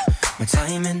put my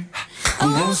time in. I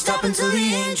won't stop until the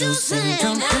angels sing.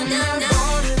 Jump in that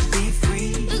water, be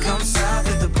free. Come south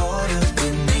of the border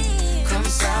with me. Come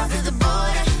south of the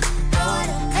border,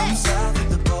 border. Come south of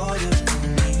the border with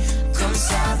me. Come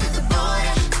south of the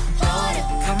border, border.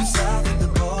 Come south of the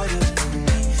border with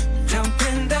me. Jump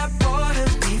in that water,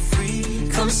 be free.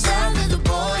 Come south of the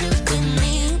border with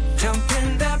me. Jump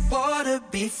in that water,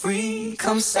 be free.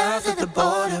 Come south of the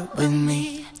border with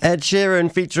me. Ed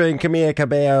Sheeran featuring Camila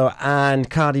Cabello and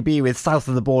Cardi B with South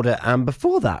of the Border. And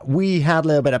before that, we had a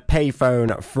little bit of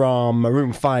Payphone from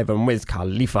Maroon 5 and Wiz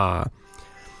Khalifa.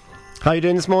 How are you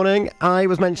doing this morning? I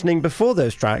was mentioning before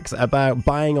those tracks about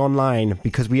buying online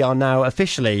because we are now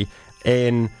officially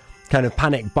in kind of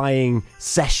panic buying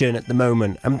session at the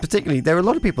moment. And particularly, there are a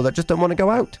lot of people that just don't want to go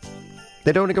out.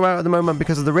 They don't want to go out at the moment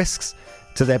because of the risks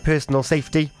to their personal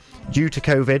safety due to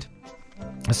COVID.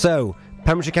 So,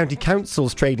 Pembrokeshire County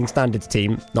Council's Trading Standards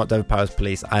team, not Dover Powers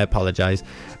Police, I apologise,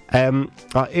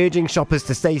 are urging shoppers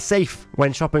to stay safe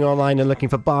when shopping online and looking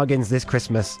for bargains this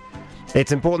Christmas.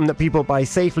 It's important that people buy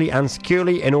safely and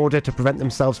securely in order to prevent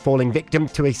themselves falling victim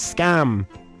to a scam.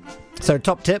 So,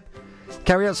 top tip,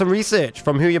 carry out some research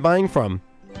from who you're buying from.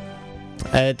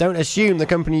 Don't assume the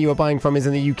company you are buying from is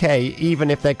in the UK,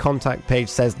 even if their contact page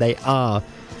says they are.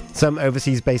 Some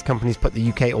overseas-based companies put the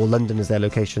UK or London as their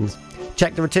locations.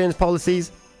 Check the returns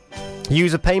policies.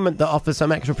 Use a payment that offers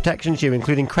some extra protection to you,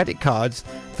 including credit cards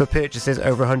for purchases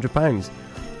over £100.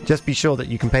 Just be sure that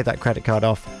you can pay that credit card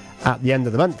off at the end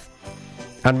of the month.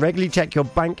 And regularly check your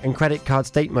bank and credit card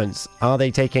statements. Are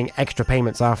they taking extra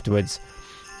payments afterwards?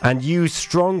 And use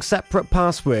strong separate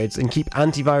passwords and keep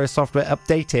antivirus software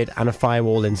updated and a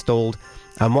firewall installed.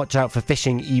 And watch out for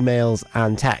phishing emails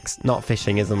and texts. Not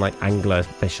phishing as in like angler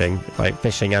fishing, like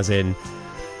phishing as in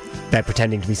they're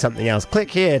pretending to be something else.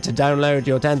 Click here to download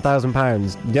your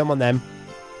 £10,000. You don't want them.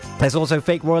 There's also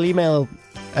fake royal email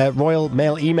Royal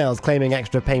Mail emails claiming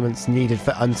extra payments needed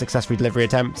for unsuccessful delivery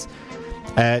attempts.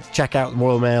 Check out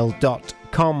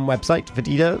royalmail.com website for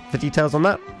details on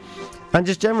that. And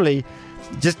just generally,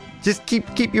 just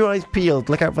keep your eyes peeled.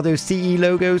 Look out for those CE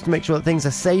logos to make sure that things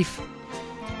are safe.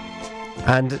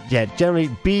 And yeah, generally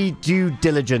be due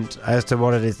diligent as to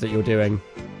what it is that you're doing.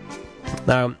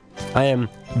 Now, I am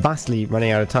vastly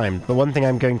running out of time, but one thing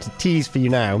I'm going to tease for you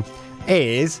now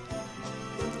is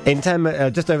in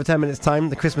just over 10 minutes time,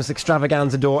 the Christmas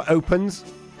extravaganza door opens.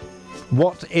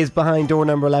 What is behind door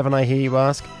number 11, I hear you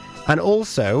ask? And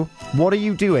also, what are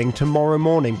you doing tomorrow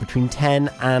morning between 10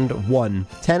 and 1?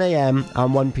 10 a.m.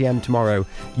 and 1 p.m. tomorrow.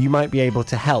 You might be able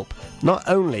to help not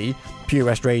only Pure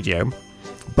West Radio,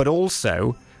 but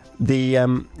also the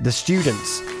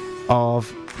students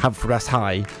of Haverfordwest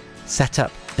High set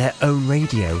up their own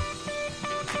radio.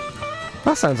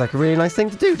 That sounds like a really nice thing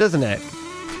to do, doesn't it?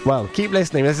 Well, keep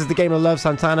listening. This is the Game of Love,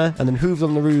 Santana, and then Hooves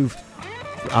on the Roof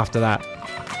after that.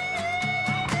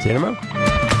 See you in a moment.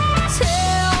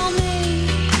 Tell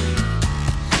me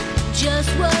just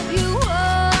what you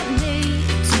want me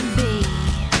to be.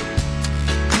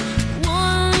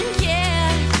 One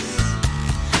kiss,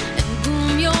 and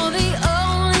boom, you're the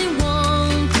only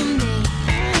one for me.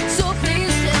 So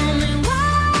please tell me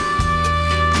why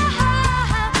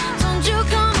don't you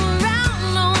come around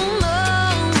no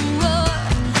more?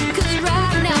 'Cause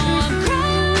right now I'm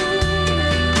crying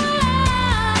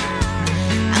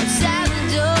outside the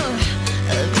door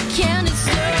of the candy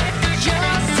store.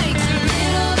 Just takes a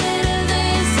little bit of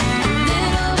this, a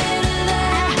little bit of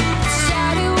that.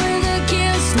 Started with a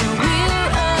kiss, now we're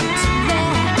up to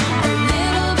that. A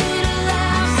little bit of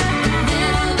laughs, a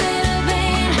little bit of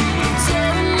pain. I'm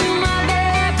telling you, my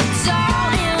babe, it's all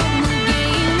in the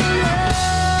game of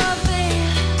love.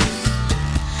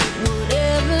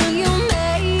 Whatever you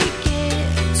make it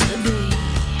to be.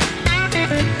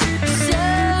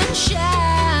 Sunshine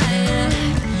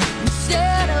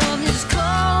instead of this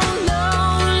cold,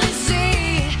 lonely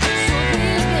sea. So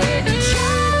please, baby,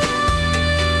 try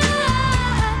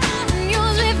and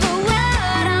use me for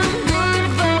what I'm good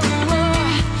for.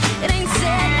 It ain't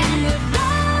saying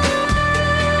goodbye.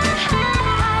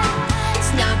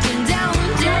 It's knocking down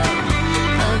the door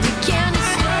of the candy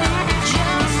store.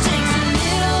 Just takes a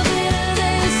little bit of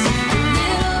this, a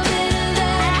little bit of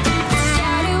that.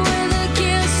 Started with a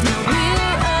kiss, now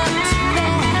we're up to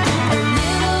that. A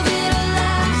little bit of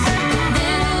laughs, a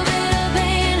little bit of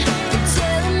pain. I'm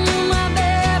telling you, my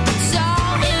babe, it's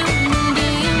all in the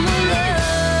game of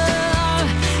love.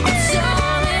 It's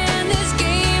all in this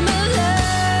game of love.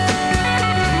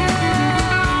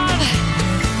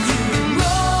 You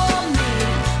roll me,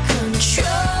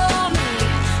 control me,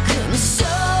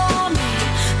 console me,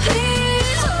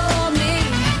 please hold me.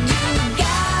 You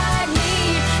guide me,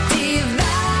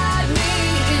 divide me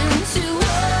into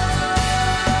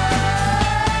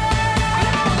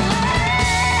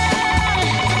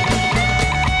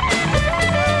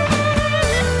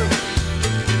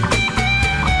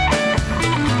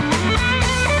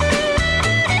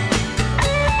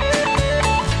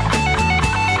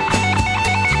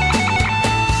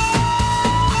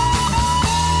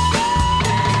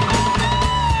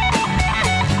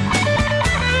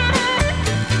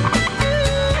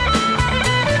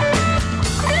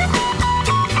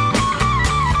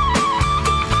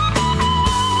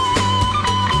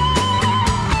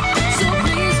So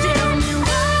please tell me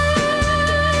why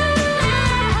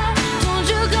don't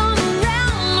you come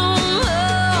around no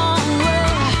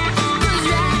more? 'Cause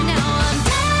right now I'm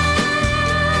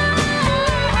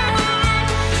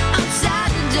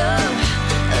outside the door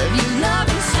of your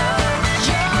loving soul.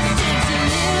 Just takes a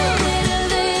little bit of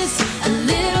this, a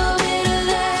little bit of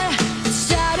that.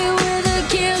 Started with a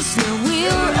kiss, now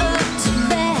we're up to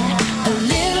that. A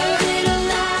little bit of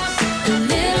laughs, a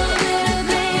little bit of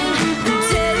pain. I'm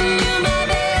telling you, my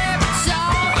babe, it's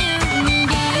all in the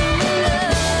game of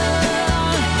love.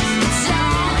 It's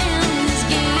all in this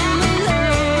game of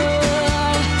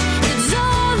love. It's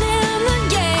all in the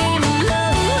game of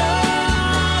love.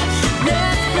 Let's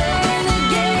play the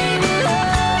game of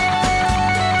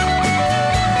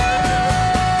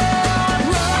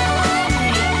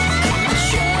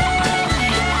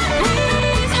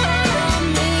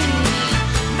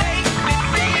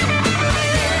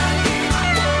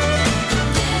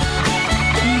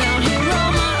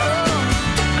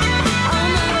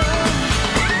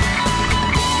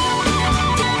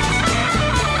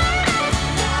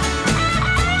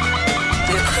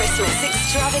The Christmas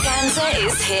extravaganza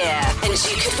is here, and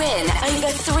you could win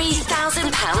over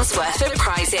 £3,000 worth of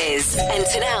prizes.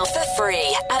 Enter now for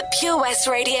free at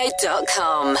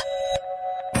purewestradio.com.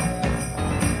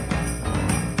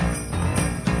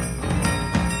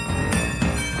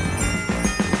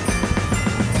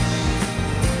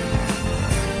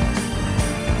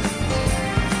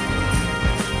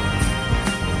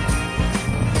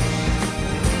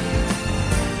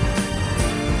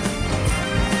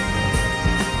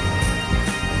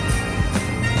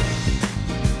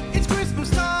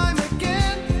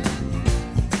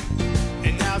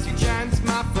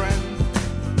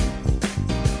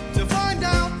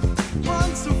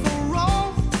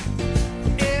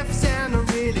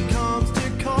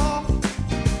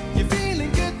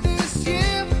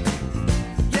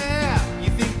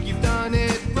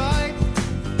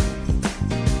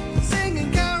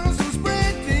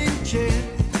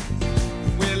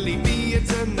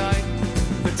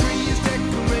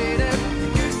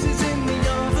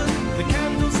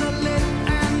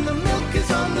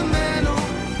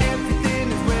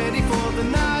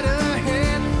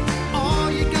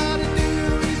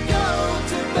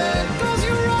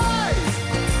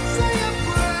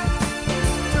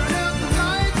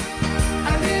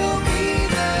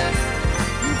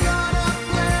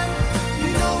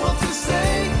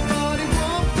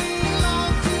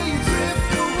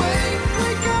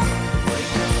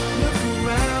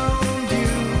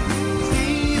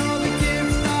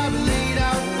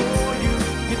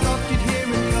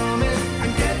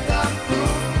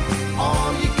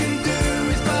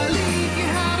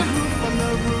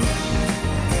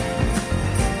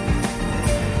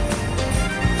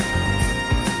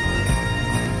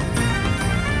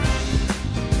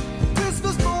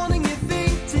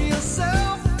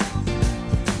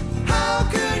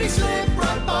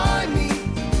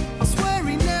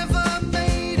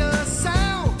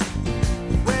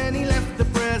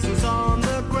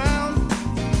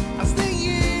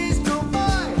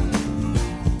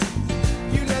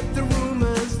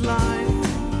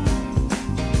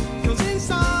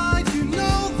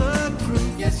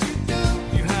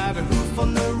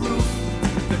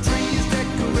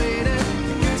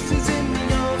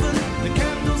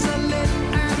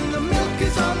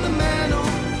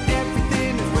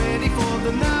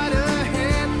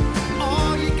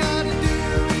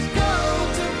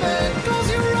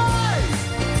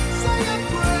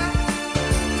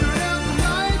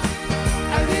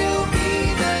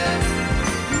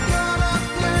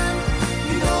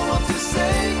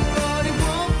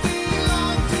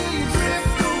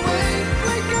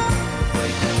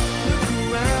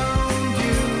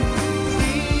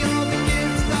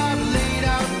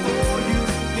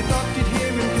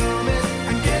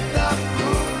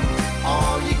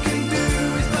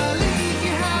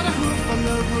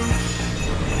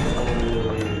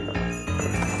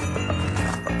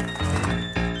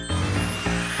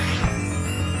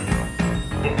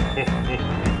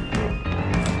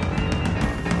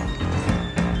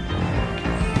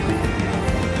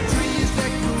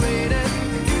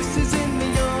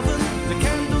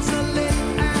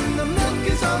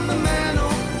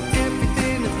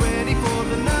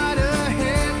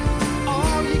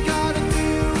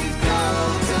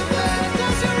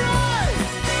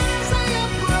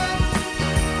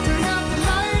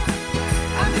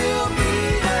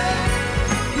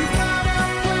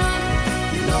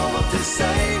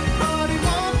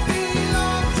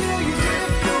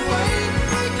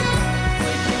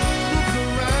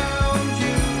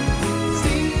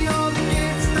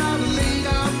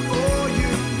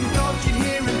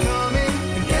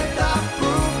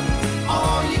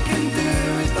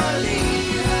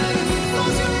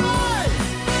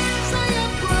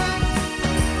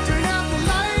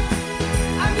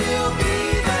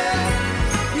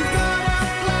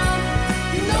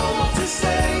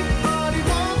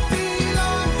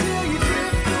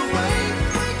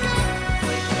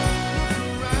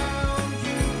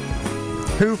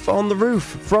 Hoof on the roof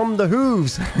from the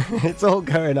Hooves. It's all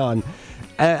going on.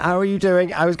 How are you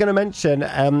doing? I was going to mention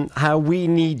how we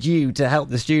need you to help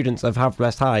the students of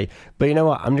Haverfordwest High, but you know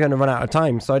what? I'm going to run out of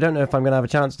time, so I don't know if I'm going to have a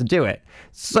chance to do it.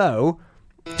 So,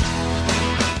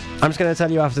 I'm just going to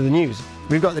tell you after the news.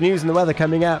 We've got the news and the weather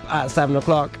coming up at 7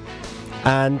 o'clock,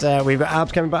 and we've got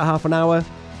Abz coming about half an hour,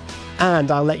 and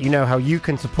I'll let you know how you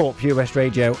can support Pure West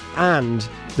Radio and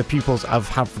the pupils of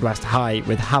Haverfordwest High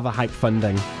with Have a Hype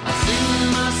funding.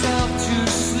 To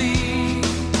sleep,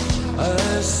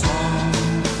 a song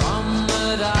from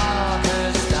the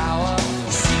darkest hour,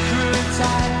 a secret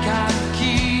I can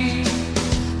keep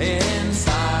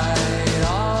inside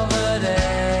of a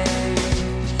day.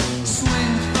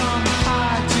 Swing from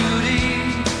high to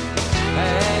deep,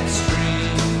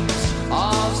 extremes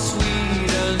of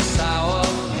sweet and sour.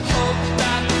 Hope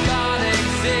that God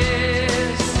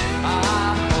exists. I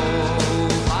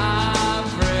hope, I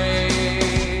pray.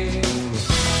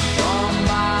 From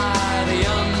by the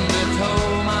undertow,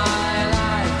 my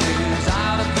life is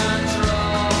out of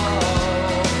control.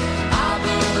 I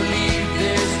believe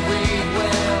this weight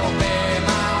will bear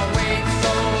my weight,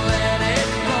 so let it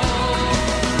go.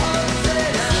 Oh,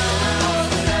 sit down, oh,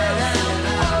 sit down,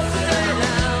 oh, sit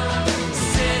down.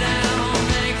 Sit down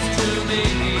next to me.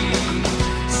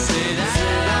 Sit down,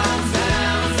 sit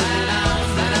down, sit down,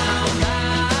 sit down, down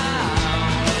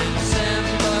in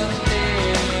sympathy.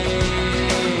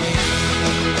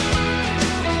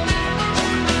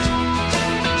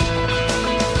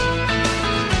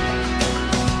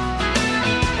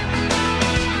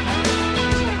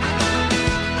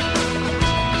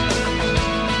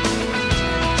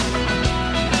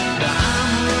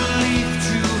 I'm relieved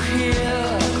to hear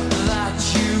that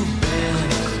you've been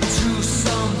to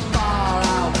some far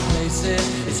out places.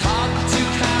 It's hard to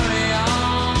carry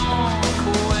on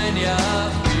when you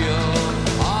feel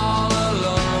all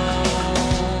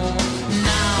alone.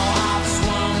 Now I've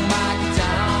swung back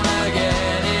down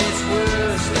again. It's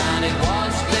worse than it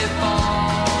was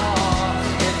before.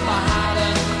 If I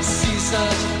hadn't seen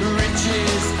such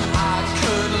riches, I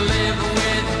could live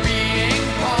with being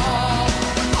poor.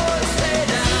 Oh, sit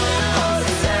down, oh,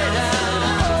 sit down,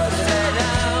 oh, sit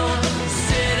down.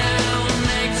 Sit down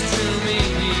next to me.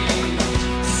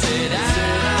 Sit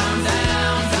down,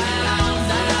 down, down,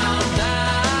 down,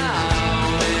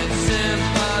 down in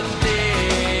sympathy.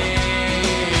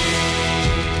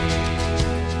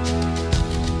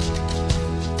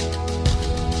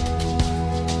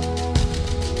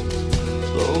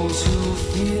 Those who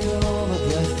feel the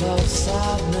breath of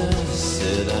sadness,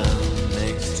 sit down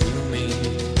next to me.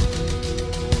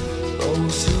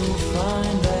 Those who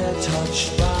find they're touched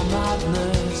by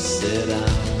madness, sit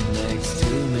down next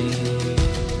to me.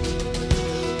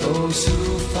 Those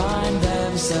who find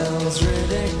themselves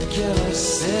ridiculous,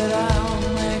 sit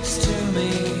down next to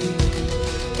me.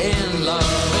 In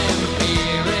love, in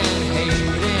fear, in hate,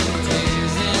 in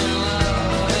tears. In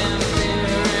love, in fear,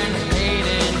 in hate,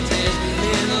 in tears.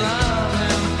 In love,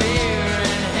 in fear,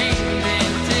 in hate,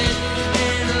 in tears.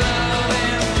 In love,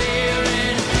 in fear,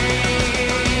 in hate.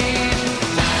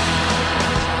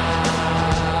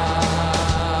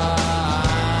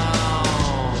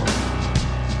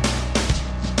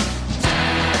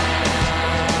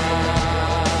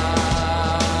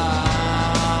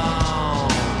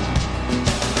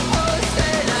 Oh,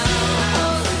 sit down,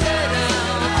 oh,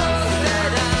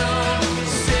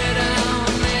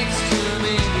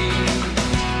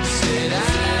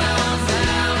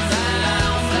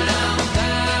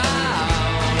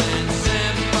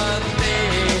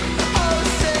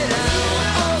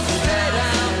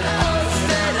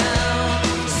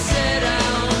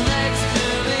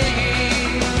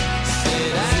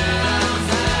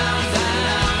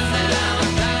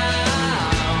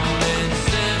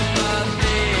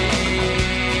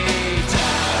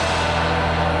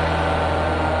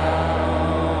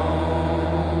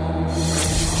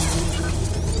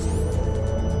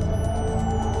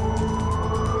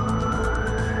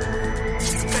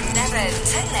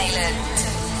 Ken Nayland.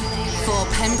 For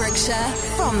Pembrokeshire,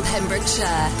 from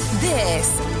Pembrokeshire,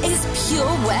 this is Pure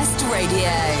West Radio.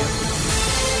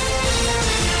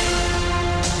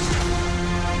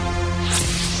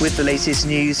 With the latest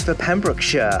news for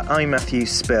Pembrokeshire, I'm Matthew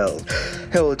Spill.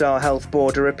 Hildar Health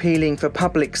Board are appealing for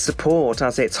public support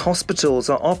as its hospitals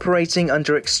are operating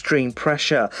under extreme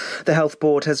pressure. The Health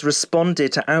Board has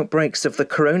responded to outbreaks of the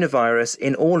coronavirus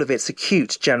in all of its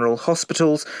acute general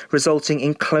hospitals, resulting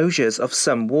in closures of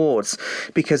some wards.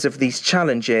 Because of these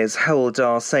challenges,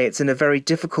 Hildar say it's in a very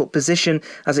difficult position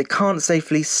as it can't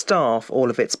safely staff all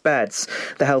of its beds.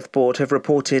 The Health Board have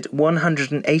reported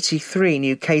 183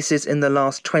 new cases in the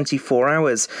last 24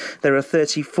 hours. There are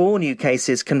 34 new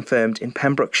cases confirmed in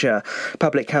Pembrokeshire.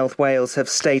 Public Health Wales have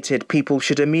stated people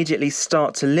should immediately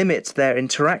start to limit their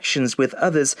interactions with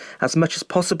others as much as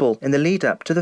possible in the lead up to the